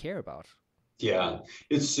that you care about. Yeah,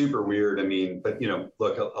 it's super weird. I mean, but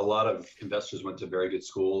look, a lot of investors went to very good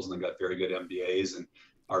schools and they got very good MBAs and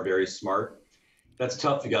are very smart. That's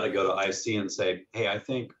tough. You got to go to IC and say, hey, I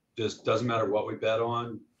think just doesn't matter what we bet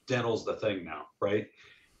on, dental's the thing now, right?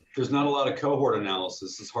 There's not a lot of cohort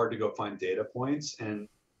analysis. It's hard to go find data points. And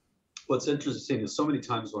what's interesting is so many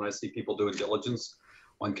times when I see people doing diligence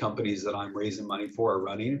on companies that I'm raising money for or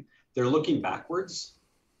running, they're looking backwards.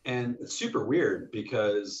 And it's super weird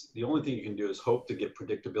because the only thing you can do is hope to get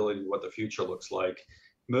predictability in what the future looks like.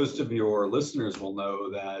 Most of your listeners will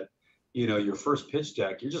know that, your first pitch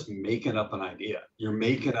deck, you're just making up an idea. You're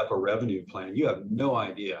making up a revenue plan. You have no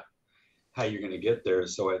idea how you're going to get there.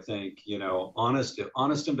 So I think,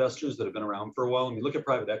 honest investors that have been around for a while, I mean, look at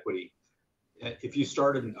private equity. If you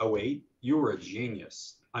started in '08, you were a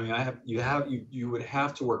genius. I mean, you would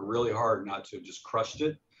have to work really hard not to have just crushed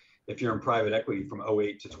it. If you're in private equity from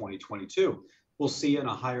 '08 to 2022, we'll see in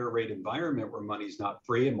a higher rate environment where money's not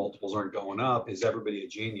free and multiples aren't going up, is everybody a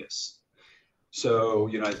genius? So,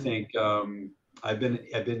 I think I've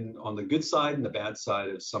been on the good side and the bad side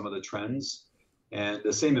of some of the trends. And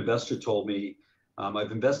the same investor told me,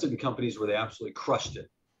 I've invested in companies where they absolutely crushed it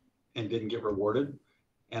and didn't get rewarded.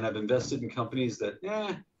 And I've invested in companies that,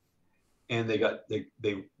 and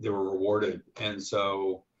they were rewarded. And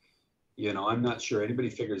so, I'm not sure anybody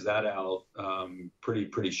figures that out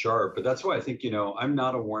pretty sharp. But that's why I think, I'm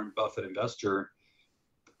not a Warren Buffett investor,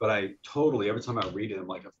 but I totally, every time I read it, I'm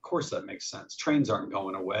like, of course that makes sense. Trains aren't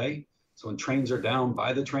going away. So when trains are down,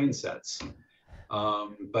 buy the train sets.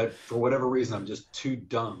 But for whatever reason, I'm just too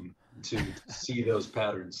dumb to see those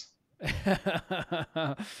patterns.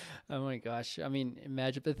 Oh my gosh. I mean,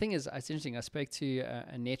 imagine. The thing is, it's interesting. I spoke to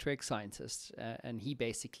a network scientist, and he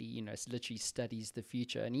basically, literally studies the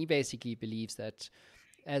future. And he basically believes that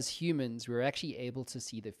as humans, we're actually able to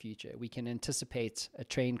see the future. We can anticipate a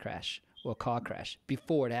train crash or a car crash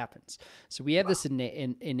before it happens. So we have this innate,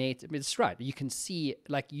 I mean, it's right. You can see,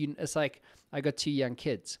 it's like I got two young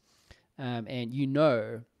kids, and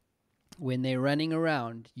when they're running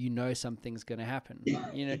around, something's going to happen.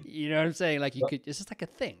 You know what I'm saying? Like it's just like a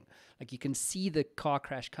thing. Like you can see the car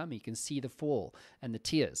crash coming, you can see the fall and the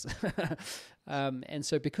tears. And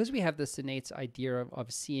so because we have this innate idea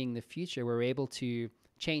of seeing the future, we're able to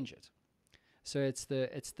change it. So it's the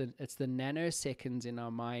nanoseconds in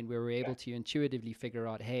our mind where we're able to intuitively figure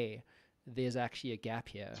out, hey, there's actually a gap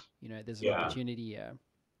here. There's an opportunity here.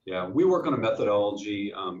 Yeah, we work on a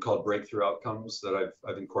methodology called breakthrough outcomes that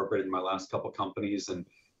I've incorporated in my last couple companies, and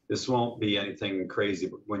this won't be anything crazy,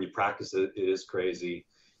 but when you practice it, it is crazy.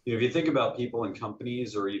 If you think about people in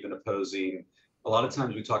companies or even opposing, a lot of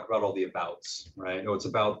times we talk about all the abouts, right? Oh, it's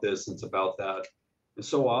about this, it's about that. And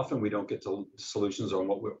so often we don't get to solutions on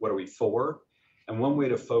what are we for. And one way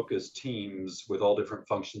to focus teams with all different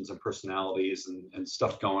functions and personalities and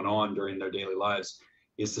stuff going on during their daily lives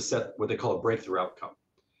is to set what they call a breakthrough outcome.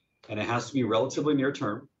 And it has to be relatively near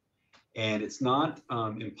term. And it's not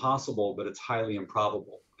impossible, but it's highly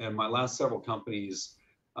improbable. And my last several companies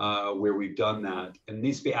where we've done that, and it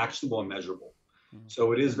needs to be actionable and measurable. Mm-hmm.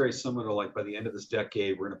 So it is very similar to like by the end of this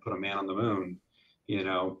decade, we're going to put a man on the moon.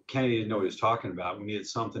 Kennedy didn't know what he was talking about. We needed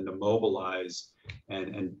something to mobilize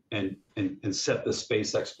and set the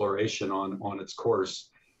space exploration on its course.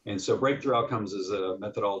 And so breakthrough outcomes is a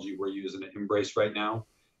methodology we're using at Embrace right now.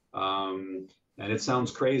 And it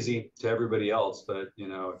sounds crazy to everybody else, but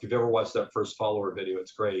if you've ever watched that first follower video,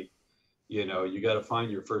 it's great. You got to find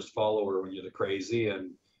your first follower when you're the crazy,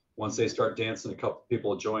 and once they start dancing, a couple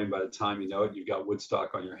people join. By the time you know it, you've got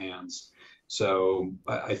Woodstock on your hands. So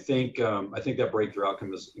I think that breakthrough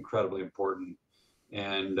outcome is incredibly important,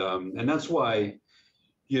 and that's why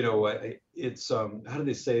it's how do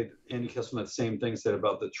they say? Andy Kessler, that same thing said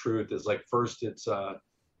about the truth is like first it's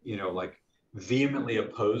like vehemently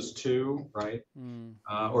opposed to, right?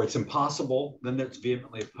 Or it's impossible, then it's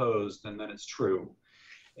vehemently opposed, and then it's true.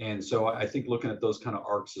 And so I think looking at those kind of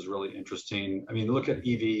arcs is really interesting. I mean, look at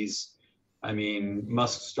EVs. I mean,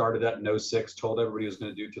 Musk started that in 2006, told everybody he was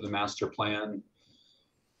going to do through the master plan.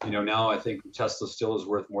 Now I think Tesla still is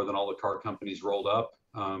worth more than all the car companies rolled up.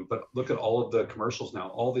 But look at all of the commercials now.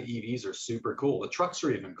 All the EVs are super cool. The trucks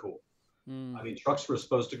are even cool. I mean, trucks were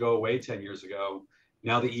supposed to go away 10 years ago.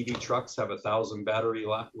 Now the EV trucks have 1,000 battery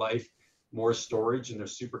life, more storage, and they're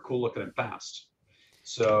super cool looking and fast.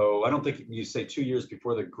 So I don't think you say 2 years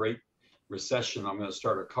before the Great Recession, I'm going to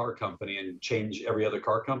start a car company and change every other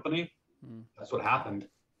car company. That's what happened.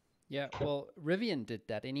 Yeah, well, Rivian did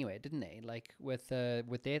that anyway, didn't they? Like with their,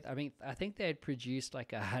 I mean, I think they had produced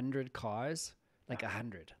like 100 cars, like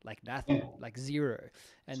 100, like nothing, like zero,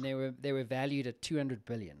 and they were valued at 200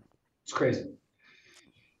 billion. It's crazy.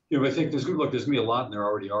 I think there's going to be a lot, and there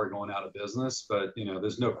already are going out of business, but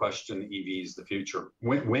there's no question EV is the future.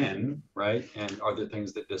 When, right? And are there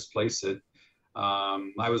things that displace it?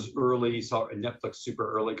 I was early, saw Netflix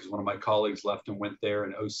super early because one of my colleagues left and went there in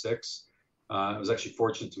 2006. I was actually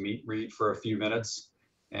fortunate to meet Reed for a few minutes.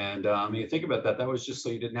 And you think about that, that was just so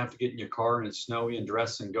you didn't have to get in your car and it's snowy and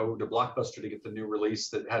dress and go to Blockbuster to get the new release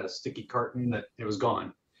that had a sticky carton that it was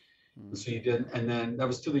gone. And so you did, and then that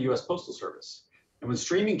was through the US Postal Service. And when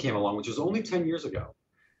streaming came along, which was only 10 years ago,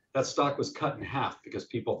 that stock was cut in half because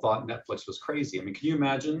people thought Netflix was crazy. I mean, can you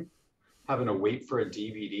imagine having to wait for a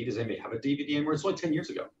DVD? Does anybody have a DVD anymore? It's only 10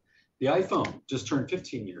 years ago. The iPhone just turned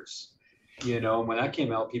 15 years. And when that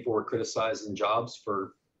came out, people were criticizing Jobs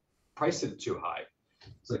for pricing it too high.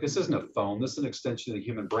 It's like, this isn't a phone. This is an extension of the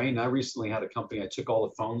human brain. I recently had a company, I took all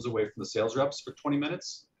the phones away from the sales reps for 20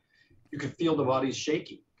 minutes. You could feel the bodies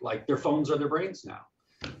shaking, like their phones are their brains now.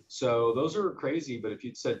 So those are crazy, but if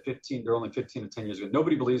you'd said 15, they're only 15 to 10 years ago,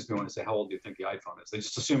 nobody believes me when I say, how old do you think the iPhone is? They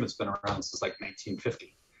just assume it's been around since like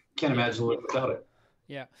 1950. Can't imagine living without it.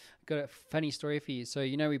 Yeah. Got a funny story for you. So,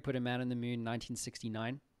 we put a man on the moon in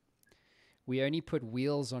 1969. We only put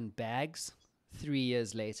wheels on bags 3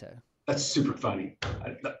 years later. That's super funny.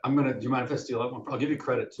 Do you mind if I steal that one? I'll give you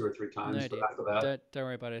credit 2 or 3 times. No, dude, after that. Don't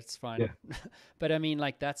worry about it. It's fine. Yeah. But I mean,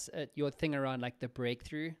 like, that's your thing around like the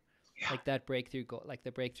breakthrough. like that breakthrough goal, like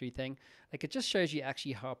the breakthrough thing. Like, it just shows you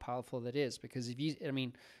actually how powerful that is. Because if you, I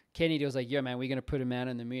mean, Kennedy was like, "Yo, man, we're gonna put a man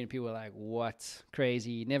on the moon," and people were like, "What?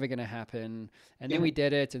 Crazy? Never gonna happen." And then Yeah. we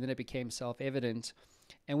did it, and then it became self-evident,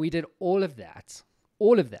 and we did all of that,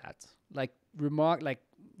 like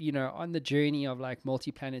on the journey of like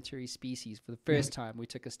multiplanetary species. For the Yeah. first time, we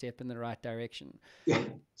took a step in the right direction, Yeah.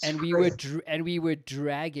 It's and crazy. we were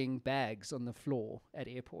dragging bags on the floor at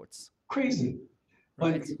airports, Crazy.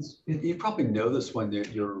 Like, right? you probably know this one,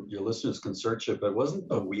 your listeners can search it, but wasn't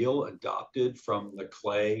the wheel adopted from the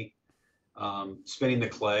clay, spinning the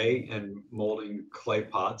clay and molding clay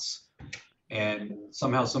pots? And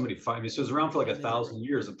somehow somebody finally, so it was around for like a Finally, 1,000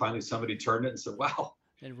 years, and finally somebody turned it and said, wow,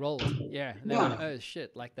 it rolled, yeah, and they went, yeah. "Oh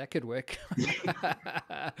shit, like that could work."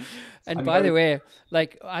 I And mean, by the way,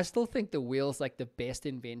 like I still think the wheel's like the best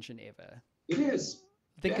invention ever. it is.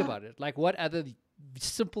 Think Yeah. about it. Like, what other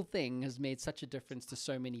simple thing has made such a difference to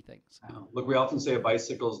so many things? Look, we often say a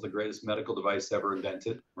bicycle is the greatest medical device ever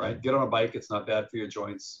invented, right? Get on a bike, it's not bad for your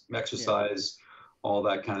joints, Yeah. exercise, all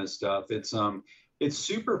that kind of stuff. It's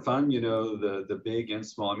super fun, the big and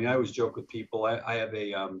small. I mean, I always joke with people. I have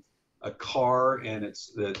a car, and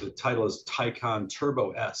the title is Taycan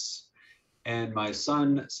Turbo S. And my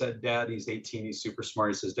son said, "Dad," he's 18, he's super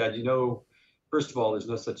smart. He says, "Dad, first of all, there's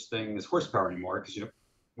no such thing as horsepower anymore, because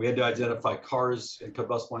we had to identify cars and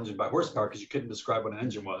combustible engine by horsepower because you couldn't describe what an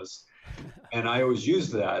engine was." And I always use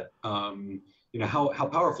that. How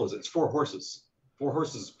powerful is it? It's four horses. Four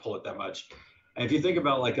horses pull it that much. And if you think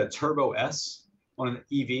about like a Turbo S on an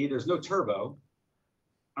EV, there's no turbo.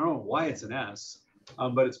 I don't know why it's an S,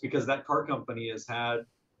 but it's because that car company has had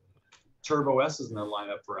Turbo S's in their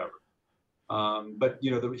lineup forever. But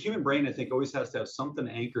the human brain, I think, always has to have something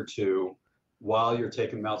to anchor to while you're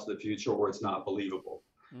taking them out to the future, or it's not believable.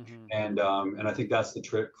 Mm-hmm. And I think that's the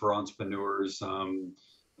trick for entrepreneurs,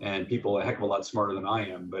 and people a heck of a lot smarter than I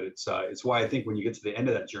am. But it's why I think when you get to the end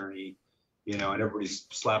of that journey, and everybody's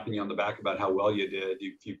slapping you on the back about how well you did,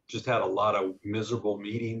 you just had a lot of miserable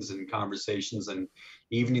meetings and conversations and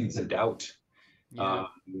evenings of doubt. Yeah.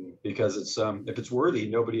 Because if it's worthy,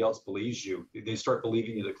 nobody else believes you. They start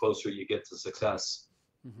believing you the closer you get to success.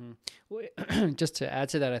 Mm-hmm. Well, just to add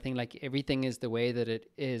to that, I think like everything is the way that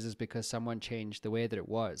it is because someone changed the way that it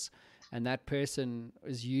was. And that person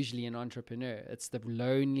is usually an entrepreneur. It's the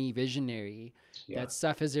lonely visionary Yeah. that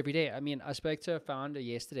suffers every day. I mean, I spoke to a founder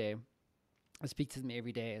yesterday. I speak to them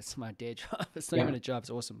every day. It's my day job. It's not Yeah. even a job.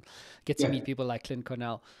 It's awesome. Get to meet people like Clint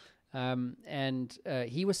Carnell. And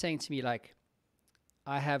he was saying to me, like,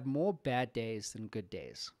 I have more bad days than good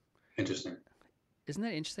days. Interesting. Isn't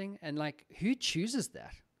that interesting? And like, who chooses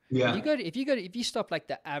that? Yeah. If you stop like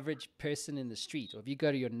the average person in the street, or if you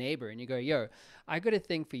go to your neighbor and you go, "Yo, I got a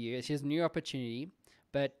thing for you. Here's a new opportunity,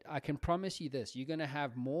 but I can promise you this: you're gonna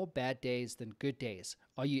have more bad days than good days.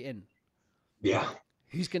 Are you in?" Yeah.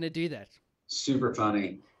 Who's gonna do that? Super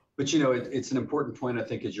funny. But it's an important point, I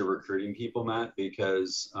think, as you're recruiting people, Matt,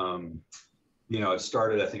 because I've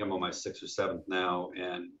started, I think I'm on my sixth or seventh now,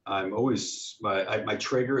 and I'm always my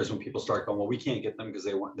trigger is when people start going, "Well, we can't get them because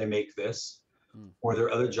they make this, or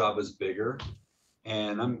their other job is bigger."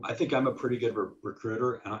 And I think I'm a pretty good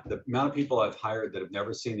recruiter. And the amount of people I've hired that have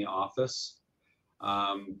never seen The Office,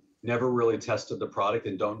 never really tested the product,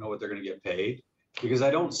 and don't know what they're going to get paid, because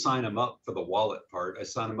I don't sign them up for the wallet part. I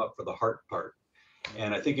sign them up for the heart part.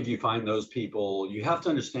 And I think if you find those people, you have to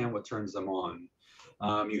understand what turns them on.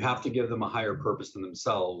 You have to give them a higher purpose than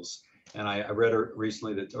themselves. And I read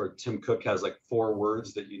recently or Tim Cook has like 4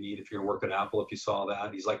 words that you need if you're going to work at Apple. If you saw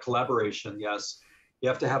that, he's like, collaboration. Yes. You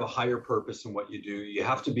have to have a higher purpose in what you do. You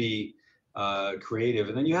have to be creative,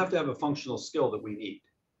 and then you have to have a functional skill that we need.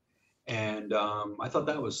 And I thought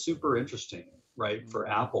that was super interesting, right, for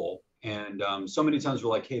Apple. And so many times we're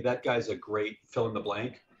like, "Hey, that guy's a great fill in the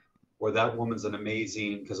blank," or "that woman's an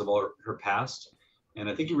amazing," because of all her past. And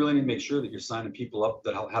I think you really need to make sure that you're signing people up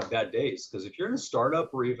that have bad days. Because if you're in a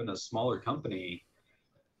startup or even a smaller company,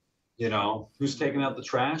 who's taking out the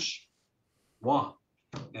trash? One.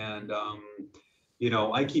 And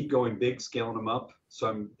I keep going big, scaling them up.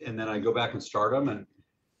 And then I go back and start them. And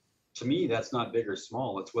to me, that's not big or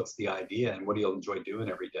small. It's what's the idea and what do you enjoy doing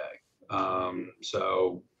every day.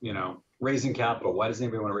 So, raising capital. Why does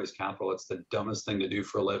anybody want to raise capital? It's the dumbest thing to do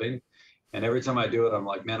for a living. And every time I do it, I'm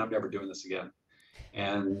like, man, I'm never doing this again.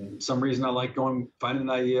 And some reason I like finding an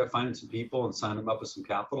idea, finding some people and signing them up with some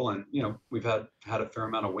capital. And, we've had a fair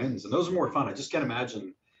amount of wins, and those are more fun. I just can't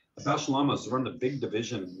imagine. Fashion Llamas run the big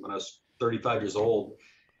division when I was 35 years old.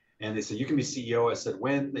 And they said, "You can be CEO." I said,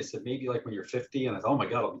 "When?" They said, "Maybe like when you're 50. And I thought, "Oh my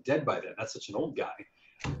God, I'll be dead by then. That's such an old guy."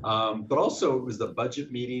 But also it was the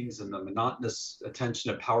budget meetings and the monotonous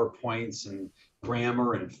attention to PowerPoints and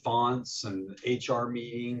grammar and fonts and HR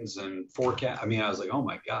meetings and forecast. I mean, I was like, oh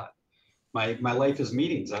my God, my life is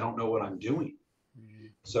meetings. I don't know what I'm doing.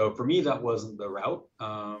 So for me, that wasn't the route.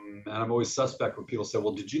 And I'm always suspect when people say,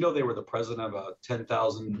 well, did you know they were the president of a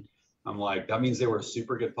 10,000? I'm like, that means they were a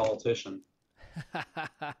super good politician.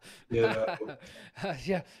 Yeah.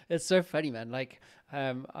 Yeah, it's so funny, man. Like,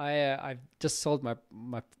 I just sold my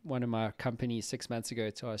one of my companies 6 months ago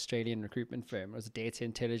to an Australian recruitment firm. It was a data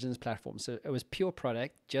intelligence platform, so it was pure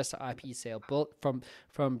product, just IP sale, built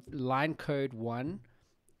from line code one,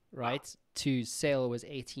 right, to sale was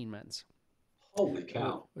 18 months. Holy It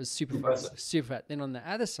cow. was super Impressive. fast, super fast. Then on the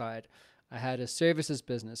other side, I had a services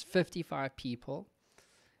business, 55 people,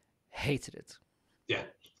 hated it. Yeah.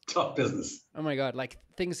 Tough business. Oh my God, like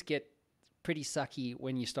things get pretty sucky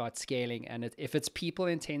when you start scaling. And if it's people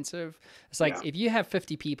intensive, it's like Yeah. if you have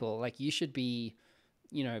 50 people, like you should be,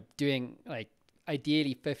 doing like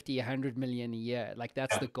ideally 50, 100 million a year. Like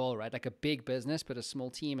that's Yeah. the goal, right? Like a big business, but a small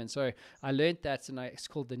team. And so I learned that, and it's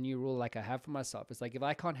called the new rule, like I have for myself. It's like if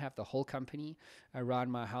I can't have the whole company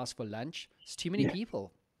around my house for lunch, it's too many Yeah.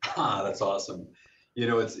 people. Ah, that's awesome.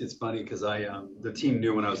 It's funny because the team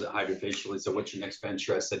knew when I was at Hydrofacial. They said, "What's your next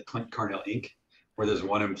venture?" I said, "Clint Carnell Inc." Where there's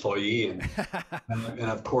one employee, and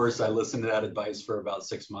of course I listened to that advice for about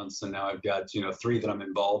 6 months, and now I've got three that I'm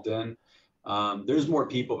involved in. There's more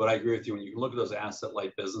people, but I agree with you. When you look at those asset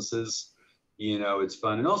light businesses, it's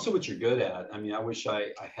fun, and also what you're good at. I mean, I wish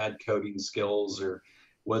I had coding skills or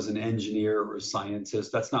was an engineer or a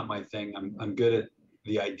scientist. That's not my thing. I'm good at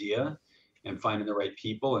the idea and finding the right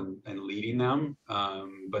people and leading them.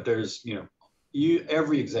 But there's,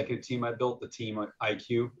 every executive team I built, the team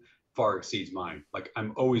IQ far exceeds mine. Like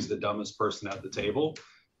I'm always the dumbest person at the table.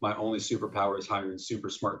 My only superpower is hiring super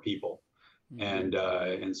smart people.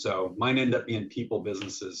 And so mine end up being people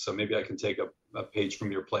businesses. So maybe I can take a page from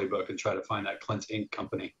your playbook and try to find that Clint Inc.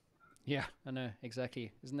 company. Yeah, I know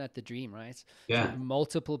exactly. Isn't that the dream, right? It's like Yeah.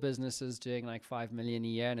 multiple businesses doing like 5 million a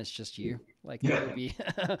year, and it's just you. Like that Yeah. would be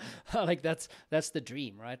like that's the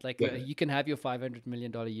dream, right? Like Yeah. you can have your $500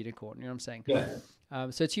 million unicorn. You know what I'm saying? Yeah.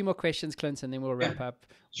 So two more questions, Clint, and then we'll Yeah. wrap up.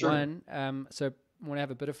 Sure. One, so I want to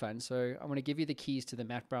have a bit of fun. So I want to give you the keys to the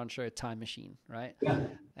Matt Brown Show time machine, right? Yeah.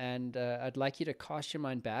 And I'd like you to cast your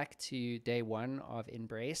mind back to day one of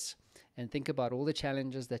Embrace and think about all the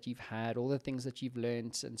challenges that you've had, all the things that you've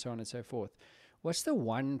learned, and so on and so forth. What's the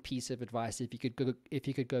one piece of advice if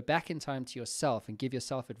you could go back in time to yourself and give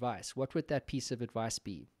yourself advice? What would that piece of advice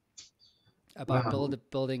be about Wow.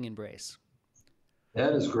 building Embrace?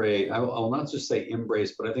 That is great. I will not just say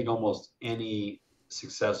embrace, but I think almost any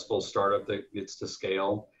successful startup that gets to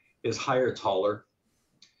scale is hire taller.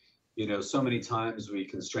 So many times we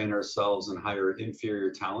constrain ourselves and hire inferior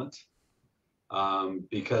talent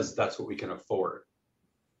because that's what we can afford.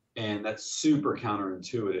 And that's super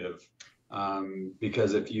counterintuitive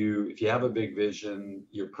because if you have a big vision,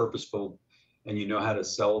 you're purposeful, and you know how to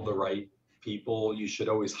sell the right people, you should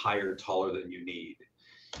always hire taller than you need.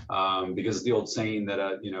 Because the old saying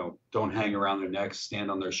that don't hang around their necks, stand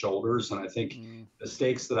on their shoulders. And I think Mm,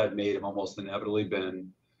 mistakes that I've made have almost inevitably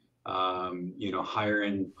been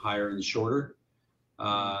hiring shorter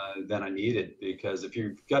mm, than I needed. Because if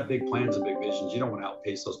you've got big plans and big visions, you don't want to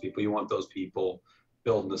outpace those people. You want those people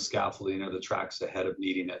building the scaffolding or the tracks ahead of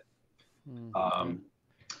needing it. okay. Um,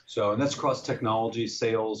 and that's across technology,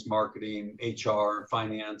 sales, marketing, HR,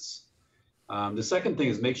 finance. The second thing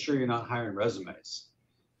is make sure you're not hiring resumes.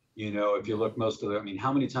 If you look most of the, I mean,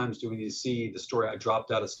 how many times do we see the story? I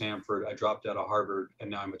dropped out of Stanford, I dropped out of Harvard,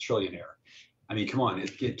 and now I'm a trillionaire. I mean, come on,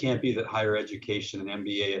 it can't be that higher education, an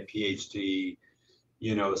MBA, a PhD,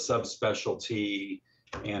 a subspecialty,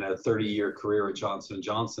 and a 30-year career at Johnson and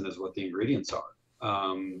Johnson is what the ingredients are.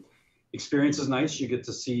 Experience is nice. You get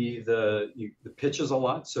to see the pitches a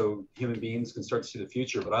lot, so human beings can start to see the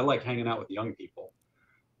future. But I like hanging out with young people,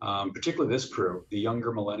 particularly this crew, the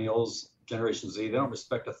younger millennials, Generation Z. They don't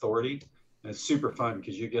respect authority, and it's super fun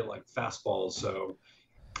because you get like fastballs. So,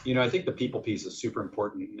 I think the people piece is super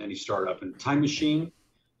important in any startup. And time machine,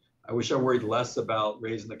 I wish I worried less about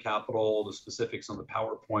raising the capital, the specifics on the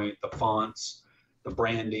PowerPoint, the fonts, the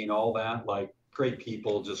branding, all that. Like great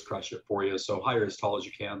people just crush it for you. So hire as tall as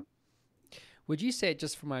you can. Would you say,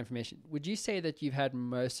 just for my information, would you say that you've had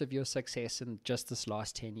most of your success in just this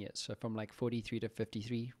last 10 years? So from like 43 to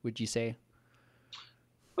 53, would you say?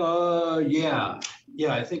 Yeah.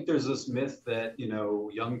 Yeah. I think there's this myth that,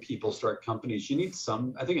 young people start companies. You need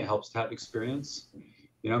some, I think it helps to have experience.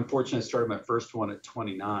 I'm fortunate I started my first one at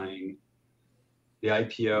 29, the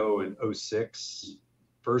IPO in '06.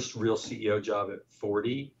 first real CEO job at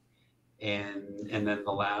 40. And then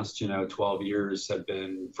the last, 12 years have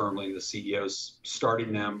been firmly in the CEOs,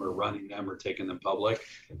 starting them or running them or taking them public.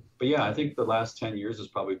 But yeah, I think the last 10 years has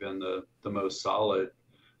probably been the most solid.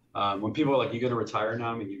 When people are like, "You going to retire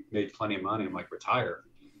now? I mean, you made plenty of money." I'm like, "Retire?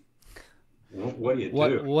 What do you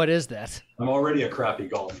do?" What is that? I'm already a crappy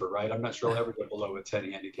golfer, right? I'm not sure I'll ever get below a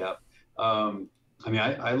 10 handicap. I mean,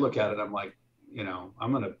 I look at it, I'm like,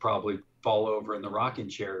 I'm going to probably fall over in the rocking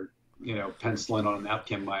chair, penciling on a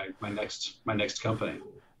napkin my next company.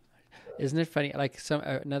 Isn't it funny? Like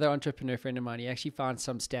another entrepreneur friend of mine, he actually found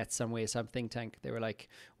some stats somewhere, some think tank. They were like,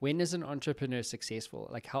 when is an entrepreneur successful?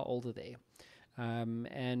 Like, how old are they?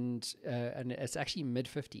 And it's actually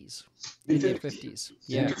mid-50s, in their 50s.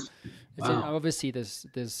 Yeah. Wow. Obviously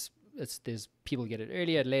there's people get it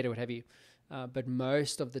earlier, later, what have you. But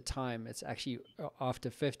most of the time it's actually after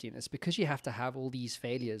 50. And it's because you have to have all these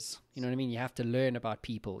failures. You know what I mean? You have to learn about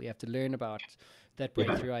people. You have to learn about that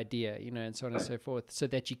breakthrough idea, and so on and so forth, so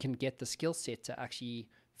that you can get the skill set to actually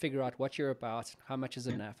figure out what you're about, how much is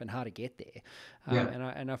enough, and how to get there.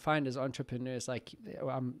 And I find as entrepreneurs, I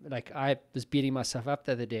was beating myself up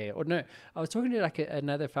the other day, or no, I was talking to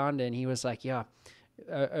another founder, and he was like,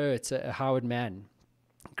 it's a Howard Mann,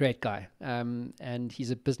 great guy, and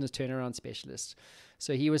he's a business turnaround specialist.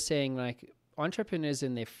 So he was saying, like, entrepreneurs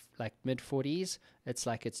in their mid 40s,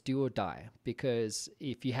 it's do or die, because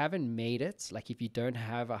if you haven't made it, like if you don't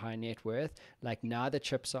have a high net worth, like now the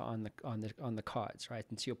chips are on the cards, right?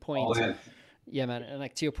 And to your point, yeah, man, and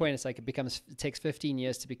like to your point, it's like it takes 15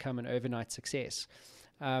 years to become an overnight success.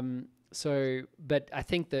 But I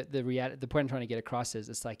think that the point I'm trying to get across is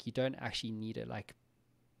it's like you don't actually need to like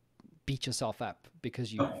beat yourself up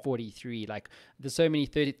because you're 43. Like there's so many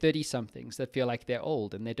 30 somethings that feel like they're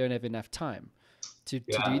old and they don't have enough time to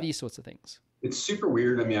do these sorts of things. It's super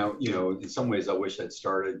weird. I mean, in some ways I wish I'd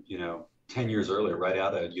started, 10 years earlier, right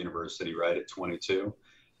out of university, right at 22.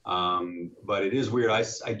 But it is weird.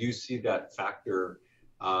 I do see that factor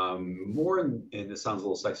more and it sounds a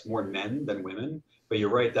little sexy, more men than women, but you're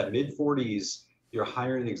right, that mid 40s, you're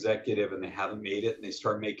hiring an executive and they haven't made it and they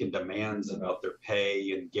start making demands about their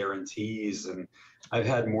pay and guarantees. And I've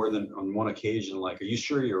had more than on one occasion, like, "Are you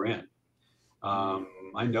sure you're in?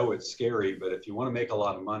 I know it's scary, but if you want to make a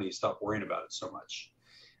lot of money, stop worrying about it so much.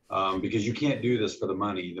 Because you can't do this for the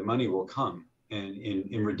money. The money will come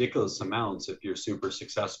in ridiculous amounts if you're super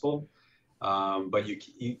successful. But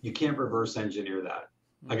you can't reverse engineer that.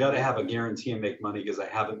 I got to have a guarantee and make money because I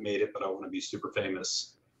haven't made it, but I want to be super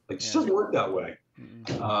famous." Like, it just doesn't work that way.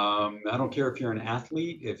 I don't care if you're an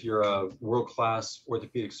athlete, if you're a world-class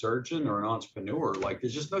orthopedic surgeon or an entrepreneur, like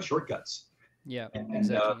there's just no shortcuts. Yeah, and,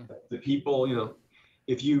 exactly. The people,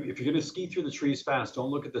 if you're going to ski through the trees fast, don't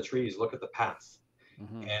look at the trees, look at the path.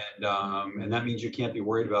 And that means you can't be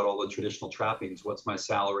worried about all the traditional trappings. What's my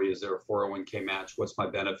salary? Is there a 401k match? What's my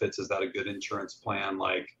benefits? Is that a good insurance plan?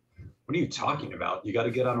 Like, what are you talking about? You got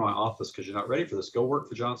to get out of my office because you're not ready for this. Go work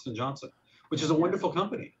for Johnson & Johnson, which is a wonderful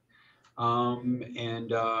company.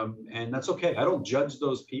 And that's okay. I don't judge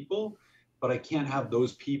those people, but I can't have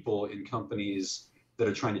those people in companies that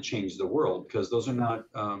are trying to change the world, because those are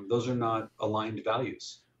not aligned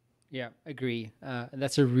values. Yeah, agree. And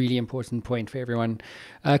that's a really important point for everyone.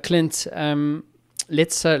 Clint,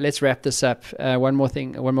 let's wrap this up. One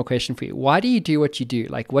more question for you. Why do you do what you do?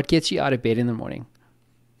 Like, what gets you out of bed in the morning?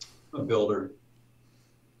 I'm a builder.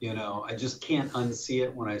 I just can't unsee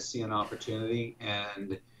it when I see an opportunity,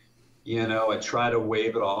 and I try to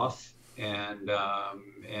wave it off, and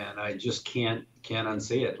I just can't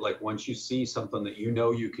unsee it. Like, once you see something that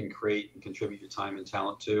you can create and contribute your time and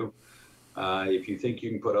talent to, if you think you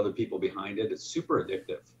can put other people behind it, it's super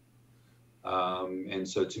addictive. And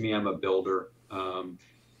so to me, I'm a builder.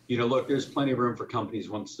 Look, there's plenty of room for companies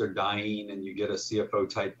once they're dying and you get a CFO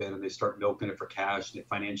type in and they start milking it for cash and they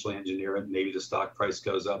financially engineer it, and maybe the stock price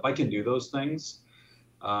goes up. I can do those things.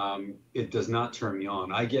 It does not turn me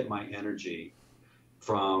on. I get my energy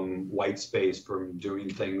from white space, from doing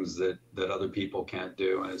things that other people can't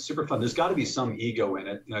do. And it's super fun. There's got to be some ego in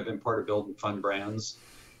it. I've been part of building fun brands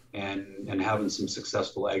and having some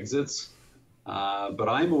successful exits. But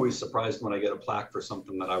I'm always surprised when I get a plaque for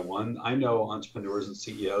something that I won. I know entrepreneurs and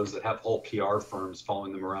CEOs that have whole PR firms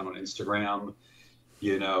following them around on Instagram,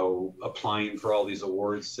 applying for all these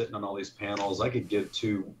awards, sitting on all these panels. I could give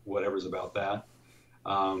two whatever's about that.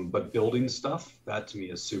 But building stuff, that to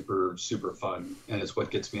me is super, super fun. And it's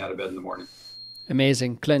what gets me out of bed in the morning.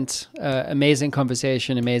 Amazing. Clint, amazing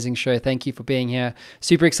conversation, amazing show. Thank you for being here.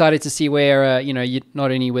 Super excited to see where, you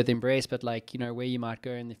not only with Embrace, but where you might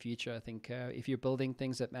go in the future. I think if you're building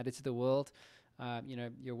things that matter to the world,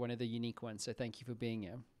 you're one of the unique ones. So thank you for being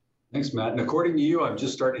here. Thanks, Matt. And according to you, I'm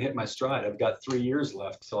just starting to hit my stride. I've got 3 years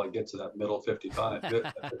left till I get to that middle 55.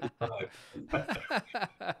 55.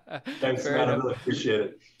 Thanks, Fair Matt. enough. I really appreciate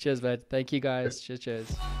it. Cheers, man. Thank you, guys.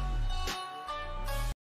 Cheers.